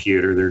a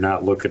computer, they're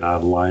not looking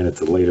online at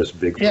the latest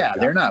Bigfoot. Yeah,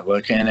 they're not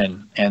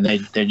looking, and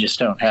they just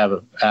don't have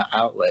an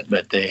outlet,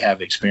 but they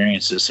have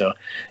experiences. So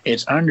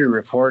it's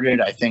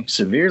underreported, I think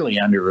severely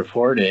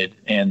underreported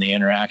in the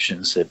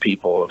interactions that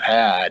people have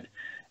had,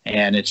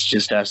 and it's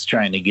just us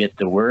trying to get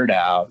the word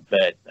out.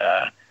 But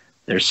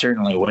there's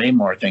certainly way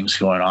more things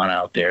going on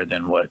out there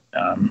than what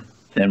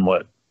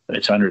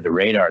it's under the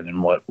radar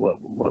than what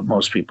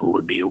most people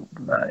would be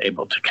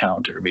able to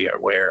count or be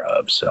aware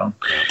of. So,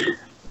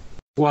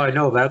 well, I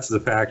know that's the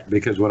fact,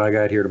 because when I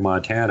got here to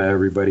Montana,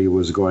 everybody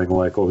was going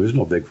like, "Oh, there's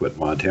no Bigfoot in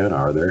Montana,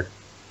 are there?"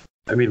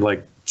 I mean,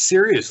 like,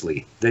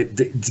 seriously,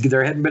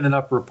 there hadn't been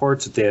enough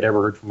reports that they had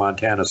ever heard from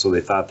Montana, so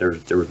they thought there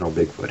was no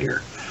Bigfoot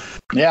here.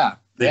 Yeah.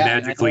 They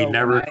magically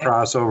never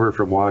cross over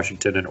from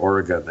Washington and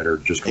Oregon that are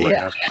just right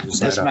up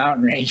this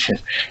mountain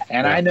ranges.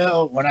 And I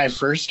know when I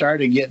first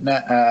started getting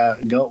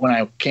when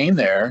I came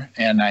there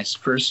and I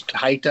first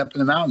hiked up in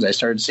the mountains, I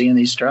started seeing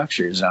these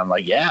structures. And I'm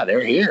like, yeah,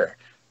 they're here.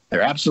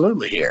 They're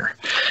absolutely here.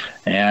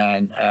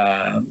 And,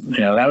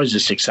 that was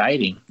just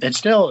exciting. It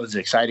still is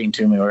exciting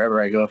to me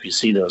wherever I go if you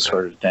see those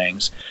sort of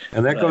things.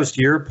 And that goes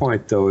to your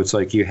point, though. It's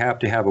like you have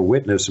to have a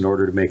witness in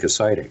order to make a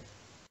sighting.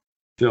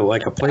 So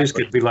like a place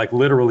could be like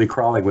literally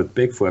crawling with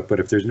Bigfoot, but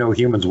if there's no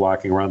humans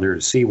walking around there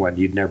to see one,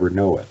 you'd never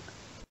know it.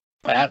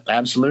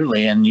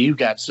 Absolutely. And you've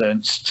got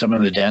some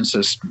of the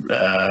densest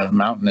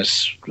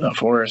mountainous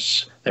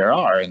forests there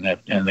are in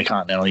the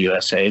continental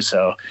USA.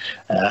 So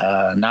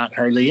not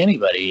hardly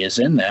anybody is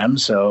in them.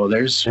 So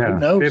there's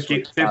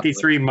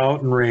 53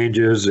 mountain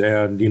ranges,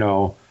 and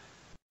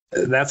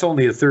that's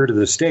only a third of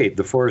the state,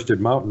 the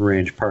forested mountain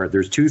range part.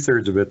 There's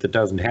 2/3 of it that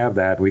doesn't have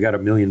that. We got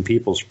 1 million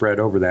people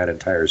spread over that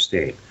entire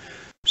state.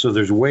 So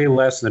there's way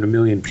less than 1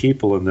 million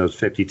people in those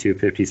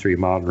 53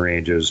 mountain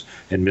ranges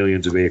and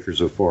millions of acres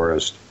of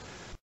forest.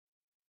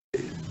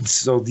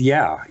 So,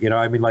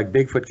 like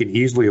Bigfoot can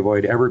easily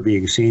avoid ever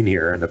being seen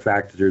here. And the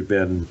fact that there's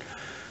been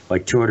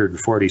like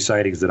 240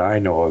 sightings that I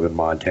know of in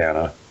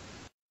Montana,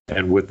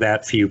 and with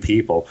that few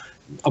people,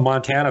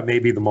 Montana may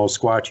be the most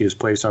squatchiest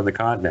place on the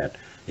continent.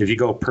 If you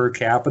go per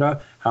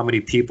capita, how many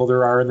people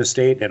there are in the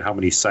state and how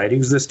many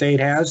sightings the state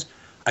has,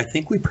 I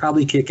think we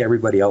probably kick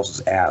everybody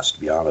else's ass, to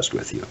be honest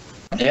with you.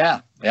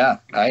 Yeah,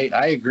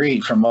 I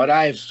agree. From what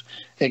I've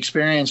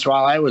experienced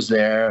while I was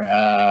there,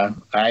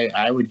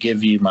 I would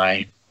give you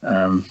my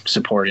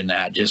support in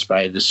that just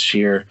by the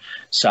sheer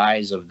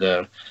size of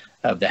the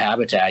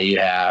habitat you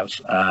have.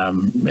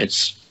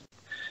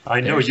 I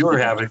know you were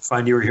having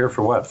fun. You were here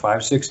for what,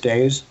 5-6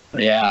 days?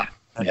 Yeah.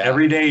 And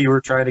every day you were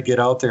trying to get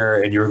out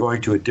there, and you were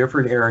going to a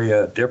different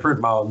area,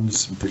 different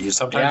mountains,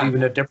 sometimes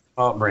even a different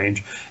mountain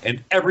range.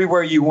 And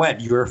everywhere you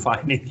went, you were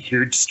finding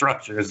huge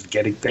structures,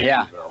 getting pictures.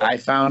 Yeah, I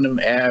found them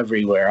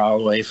everywhere, all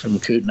the way from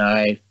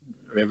Kootenai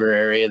River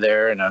area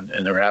there, and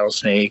the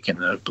Rattlesnake, and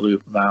the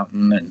Blue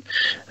Mountain, and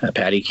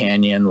Patty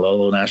Canyon,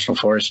 Lolo National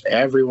Forest.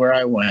 Everywhere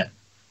I went,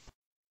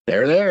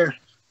 they're there,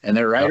 and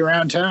they're right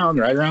around town,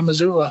 right around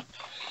Missoula.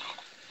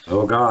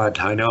 Oh, God,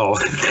 I know.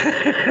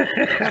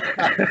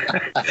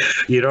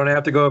 You don't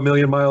have to go 1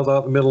 million miles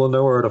out in the middle of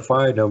nowhere to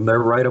find them. They're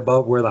right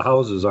above where the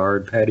houses are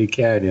in Patty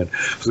Canyon.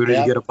 As soon as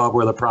you get above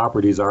where the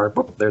properties are,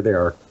 boop, they're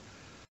there.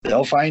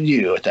 They'll find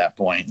you at that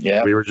point,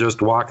 yeah. We were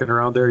just walking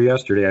around there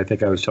yesterday. I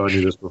think I was telling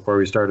you this before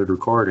we started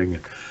recording.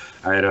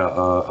 I had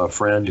a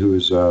friend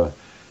who's a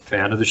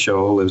fan of the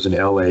show, lives in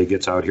L.A.,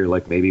 gets out here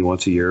like maybe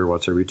once a year,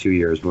 once every 2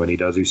 years. When he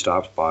does, he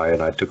stops by,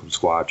 and I took him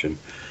squatching.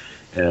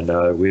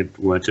 And we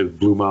went to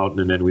Blue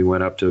Mountain, and then we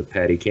went up to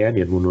Patty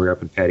Canyon. When we were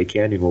up in Patty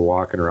Canyon, we're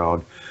walking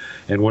around,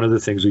 and one of the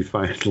things we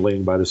find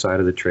laying by the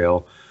side of the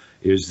trail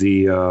is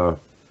the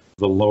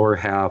lower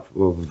half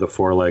of the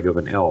foreleg of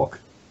an elk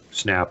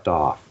snapped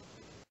off.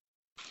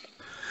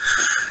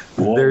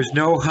 Whoa. There's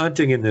no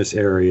hunting in this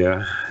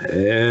area,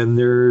 and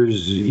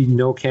there's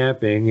no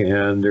camping,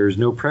 and there's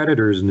no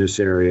predators in this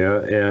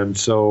area, and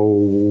so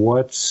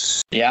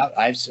what's... Yeah,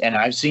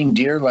 I've seen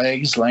deer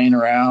legs laying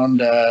around,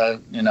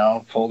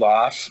 pulled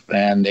off,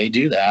 and they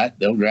do that.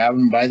 They'll grab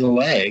them by the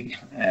leg,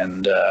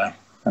 and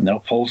they'll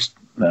pull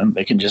them.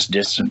 They can just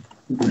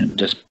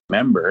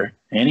dismember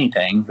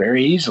anything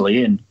very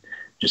easily and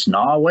just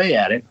gnaw away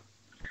at it.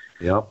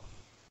 Yep.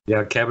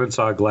 Yeah, Kevin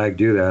saw Glag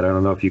do that. I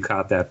don't know if you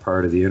caught that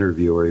part of the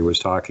interview where he was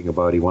talking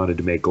about he wanted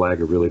to make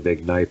Glag a really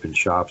big knife and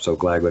shop so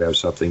Glag would have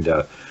something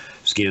to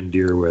skin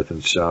deer with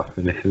and stuff.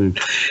 And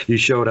he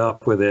showed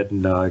up with it,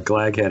 and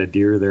Glag had a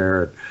deer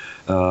there.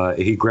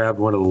 He grabbed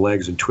one of the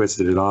legs and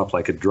twisted it off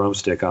like a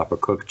drumstick off a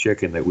cooked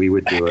chicken that we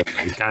would do it.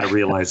 He kind of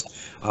realized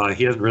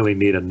he doesn't really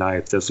need a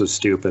knife. This was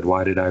stupid.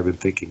 Why did I even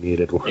think he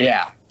needed one?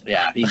 Yeah,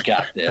 he's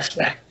got this.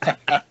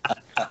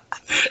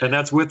 And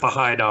that's with the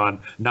hide on,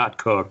 not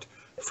cooked.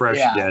 Fresh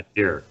dead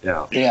deer.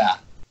 Yeah.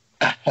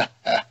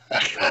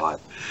 God.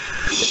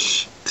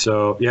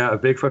 So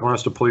if Bigfoot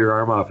wants to pull your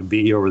arm off and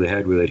beat you over the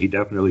head with it, he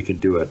definitely can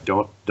do it.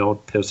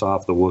 Don't piss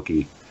off the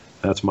Wookiee.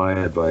 That's my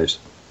advice.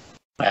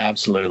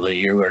 Absolutely,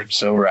 you were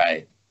so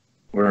right.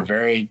 We're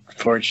very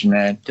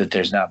fortunate that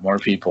there's not more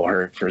people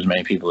hurt for as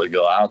many people that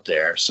go out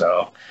there.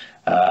 So,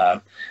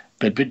 but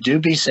do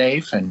be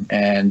safe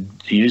and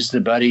use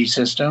the buddy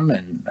system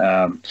and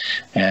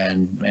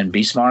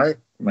be smart.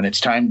 When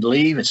it's time to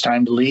leave, it's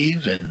time to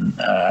leave, and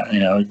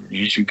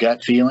use your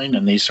gut feeling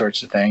and these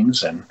sorts of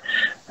things, and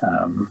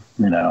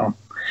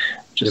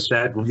just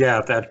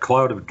if that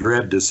cloud of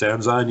dread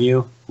descends on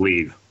you,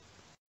 leave.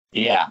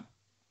 Yeah,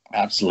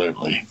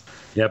 absolutely.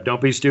 Yep.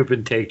 Don't be stupid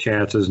and take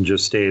chances and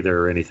just stay there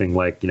or anything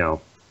like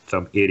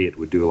some idiot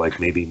would do, like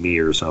maybe me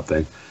or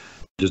something.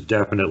 Just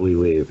definitely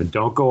leave. And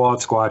don't go out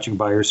squatching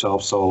by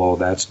yourself solo.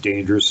 That's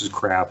dangerous as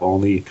crap.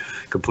 Only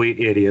complete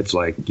idiots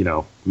like,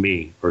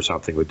 me or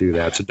something would do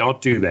that. So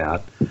don't do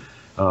that.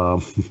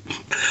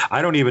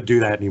 I don't even do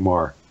that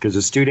anymore because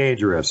it's too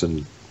dangerous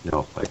and,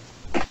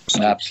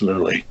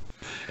 Absolutely.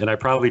 And I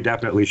probably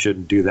definitely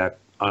shouldn't do that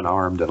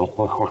unarmed and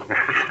alone.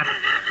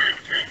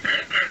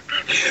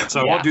 So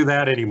I won't do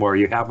that anymore.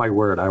 You have my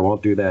word. I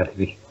won't do that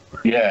anymore.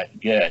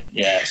 Good,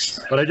 yes.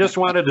 But I just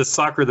wanted to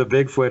sucker the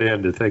Bigfoot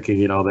into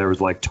thinking, there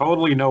was like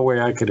totally no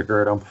way I could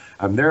hurt him.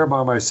 I'm there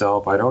by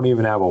myself. I don't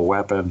even have a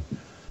weapon.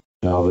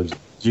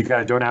 You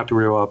guys don't have to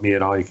worry about me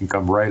at all. You can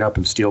come right up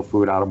and steal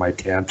food out of my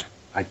tent.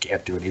 I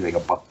can't do anything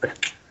about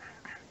it.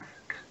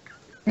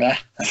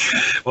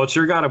 Well, it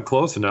sure got him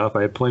close enough.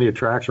 I had plenty of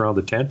tracks around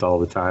the tent all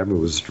the time. It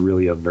was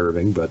really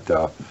unnerving. But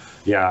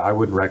yeah, I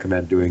wouldn't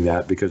recommend doing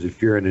that, because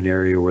if you're in an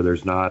area where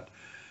there's not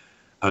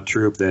a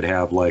troop that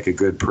have like a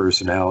good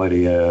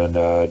personality and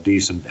a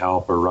decent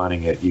helper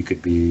running it, you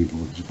could be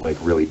like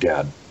really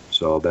dead.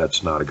 So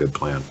that's not a good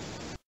plan.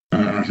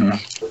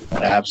 Mm-hmm.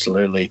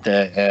 Absolutely.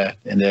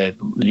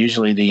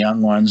 Usually the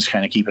young ones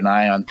kind of keep an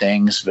eye on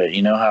things, but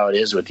you know how it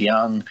is with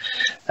young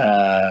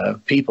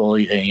people,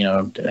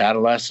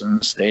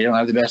 adolescents, they don't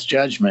have the best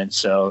judgment.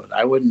 So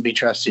I wouldn't be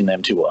trusting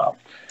them too well.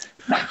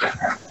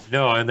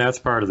 No, and that's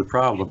part of the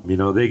problem.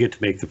 They get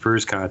to make the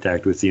first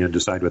contact with you and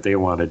decide what they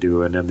want to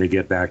do, and then they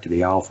get back to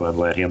the alpha and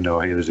let him know,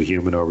 hey, there's a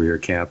human over here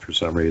camped for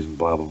some reason,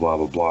 blah, blah, blah,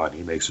 blah, blah, and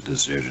he makes a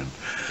decision.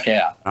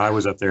 Yeah. I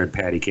was up there in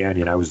Patty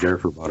Canyon. I was there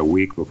for about a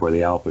week before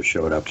the alpha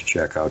showed up to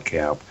check out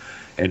camp,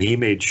 and he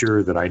made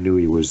sure that I knew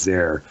he was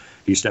there.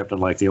 He stepped on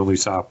like the only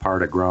soft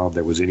part of ground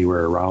that was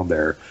anywhere around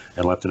there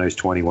and left a nice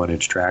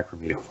 21-inch track for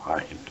me to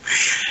find.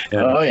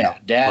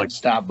 And, Dad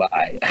stopped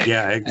by.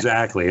 Yeah,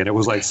 exactly. And it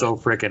was like so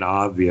freaking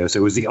obvious.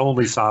 It was the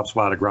only soft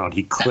spot of ground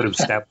he could have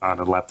stepped on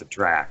and left the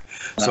track.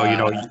 So,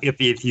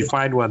 if you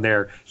find one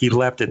there, he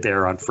left it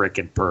there on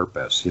freaking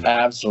purpose.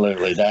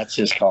 Absolutely. That's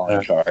his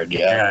calling card.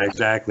 Yeah,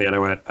 exactly. And I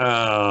went,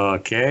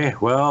 okay,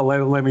 well,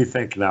 let me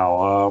think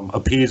now.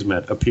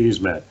 Appeasement.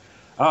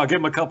 Oh,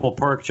 give him a couple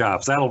pork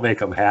chops. That'll make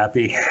him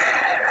happy.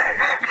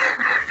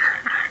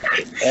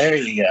 There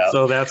you go.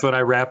 So that's when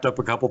I wrapped up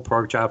a couple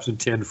pork chops in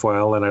tin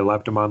foil, and I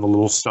left them on the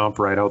little stump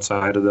right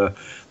outside of the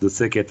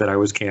thicket that I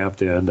was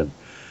camped in. And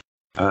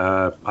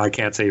I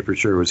can't say for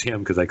sure it was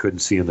him because I couldn't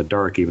see in the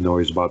dark, even though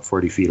he was about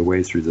 40 feet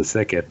away through the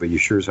thicket, but you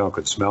sure as hell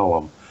could smell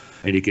him.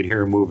 And you could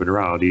hear him moving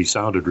around. He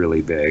sounded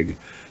really big,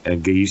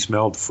 and he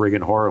smelled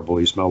friggin' horrible.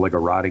 He smelled like a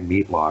rotting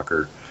meat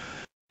locker.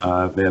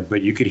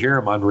 But you could hear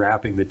him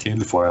unwrapping the tin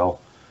foil,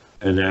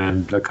 and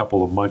then a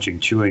couple of munching,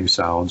 chewing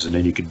sounds, and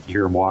then you could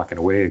hear him walking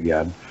away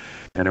again.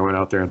 And I went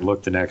out there and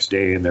looked the next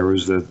day, and there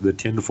was the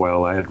tin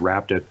foil. I had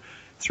wrapped it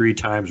 3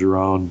 times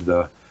around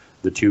the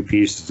 2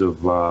 pieces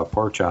of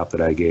pork chop that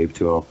I gave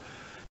to him.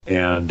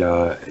 And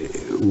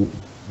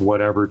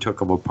whatever took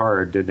them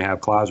apart didn't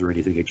have claws or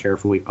anything. It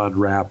carefully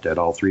unwrapped it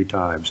all 3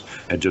 times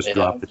and just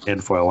dropped the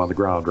tin foil on the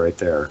ground right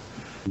there.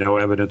 No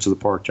evidence of the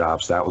pork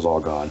chops. That was all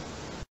gone.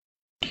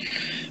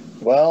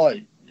 Well,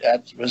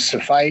 that was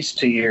suffice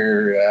to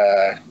your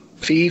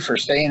fee for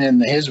staying in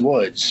his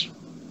woods.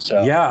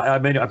 So. Yeah, I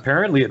mean,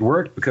 apparently it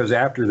worked, because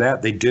after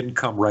that, they didn't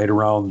come right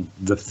around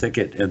the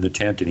thicket and the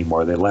tent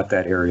anymore. They left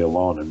that area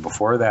alone. And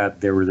before that,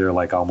 they were there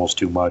like almost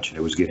too much, and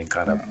it was getting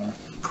kind of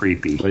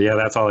creepy. But yeah,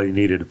 that's all he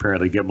needed,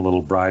 apparently. Give him a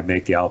little bribe,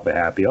 make the alpha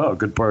happy. Oh,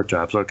 good pork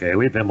chops. Okay,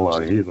 leave him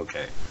alone. He's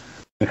okay.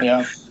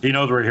 Yeah. He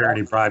knows we're here, and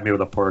he bribed me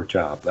with a pork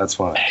chop. That's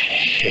fine.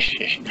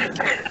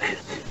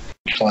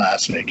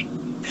 Classic.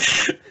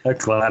 I'm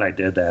glad I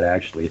did that,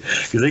 actually,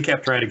 because they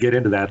kept trying to get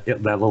into that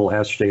little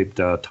S-shaped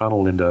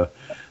tunnel into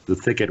the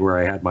thicket where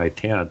I had my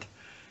tent,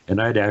 and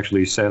I'd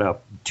actually set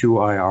up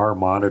 2 IR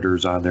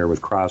monitors on there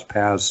with cross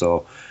paths,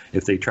 so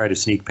if they tried to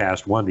sneak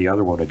past one, the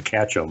other one would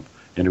catch them,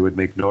 and it would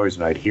make noise,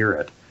 and I'd hear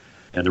it.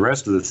 And the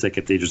rest of the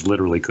thicket, they just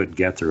literally couldn't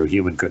get through. A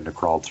human couldn't have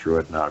crawled through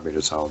it and not made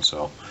a sound.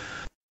 So,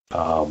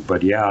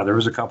 but yeah, there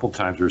was a couple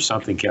times where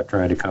something kept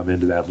trying to come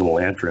into that little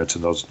entrance,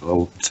 and those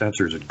little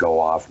sensors would go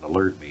off and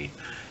alert me.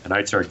 And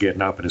I'd start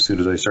getting up, and as soon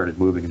as I started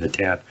moving in the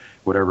tent,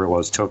 whatever it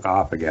was took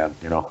off again,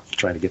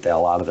 trying to get the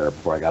hell out of there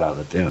before I got out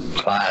of the tent.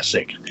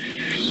 Classic.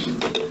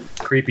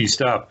 Creepy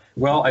stuff.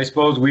 Well, I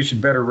suppose we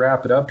should better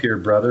wrap it up here,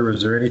 brother.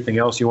 Is there anything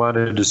else you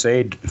wanted to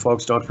say?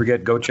 Folks, don't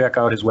forget, go check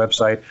out his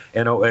website,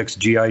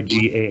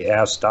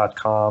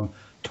 noxgigas.com.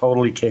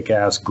 Totally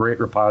kick-ass, great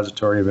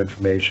repository of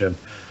information,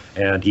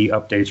 and he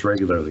updates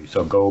regularly.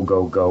 So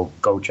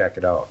go check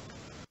it out.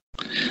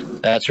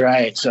 That's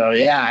right. So,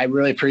 yeah, I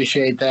really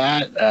appreciate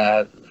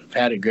that.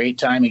 Had a great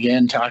time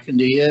again talking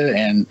to you,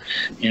 and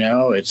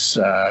it's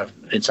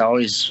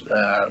always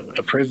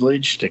a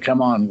privilege to come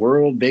on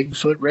World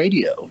Bigfoot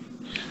Radio.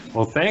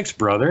 Well, thanks,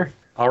 brother.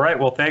 All right,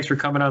 well, thanks for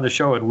coming on the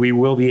show, and we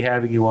will be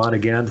having you on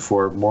again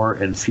for more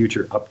and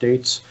future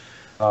updates.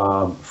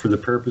 For the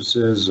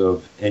purposes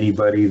of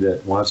anybody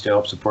that wants to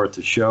help support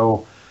the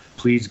show,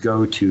 please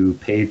go to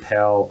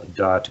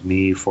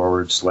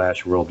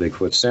paypal.me/World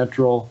Bigfoot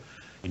Central,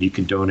 and you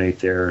can donate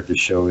there. The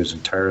show is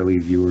entirely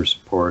viewer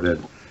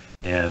supported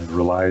and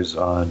relies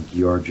on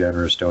your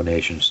generous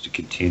donations to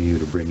continue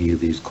to bring you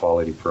these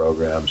quality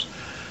programs,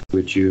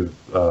 which you've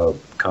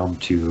come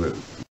to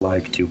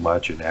like too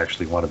much and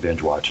actually want to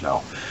binge watch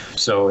now.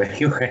 So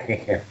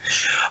anyway,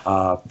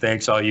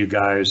 thanks all you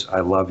guys. I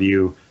love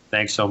you.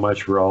 thanks so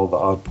much for all the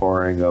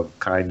outpouring of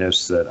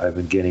kindness that I've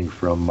been getting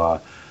from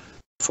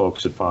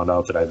folks that found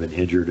out that I've been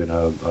injured in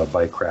a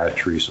bike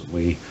crash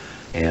recently.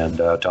 And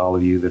to all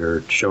of you that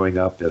are showing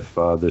up, if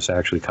this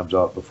actually comes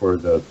out before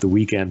the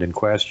weekend in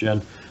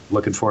question,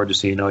 looking forward to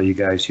seeing all you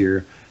guys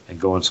here and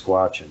going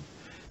squatching.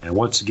 And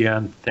once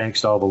again,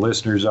 thanks to all the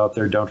listeners out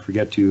there. Don't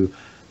forget to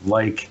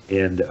like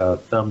and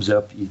thumbs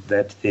up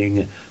that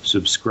thing,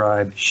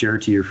 subscribe, share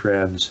to your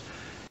friends,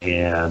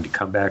 and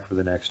come back for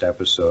the next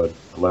episode.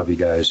 I love you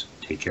guys.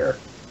 Take care.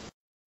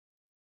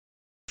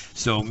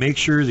 So make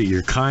sure that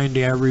you're kind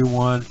to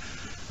everyone.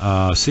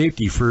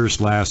 Safety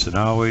first, last, and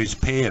always.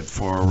 Pay it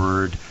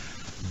forward.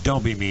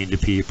 Don't be mean to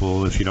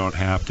people if you don't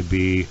have to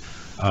be.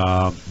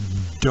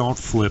 Don't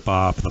flip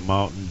off the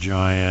mountain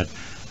giant.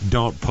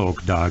 Don't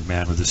poke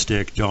Dogman with a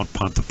stick. Don't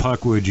punt the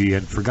puck, would you?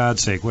 And for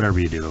God's sake, whatever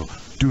you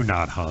do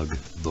not hug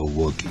the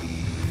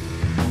Wookiee.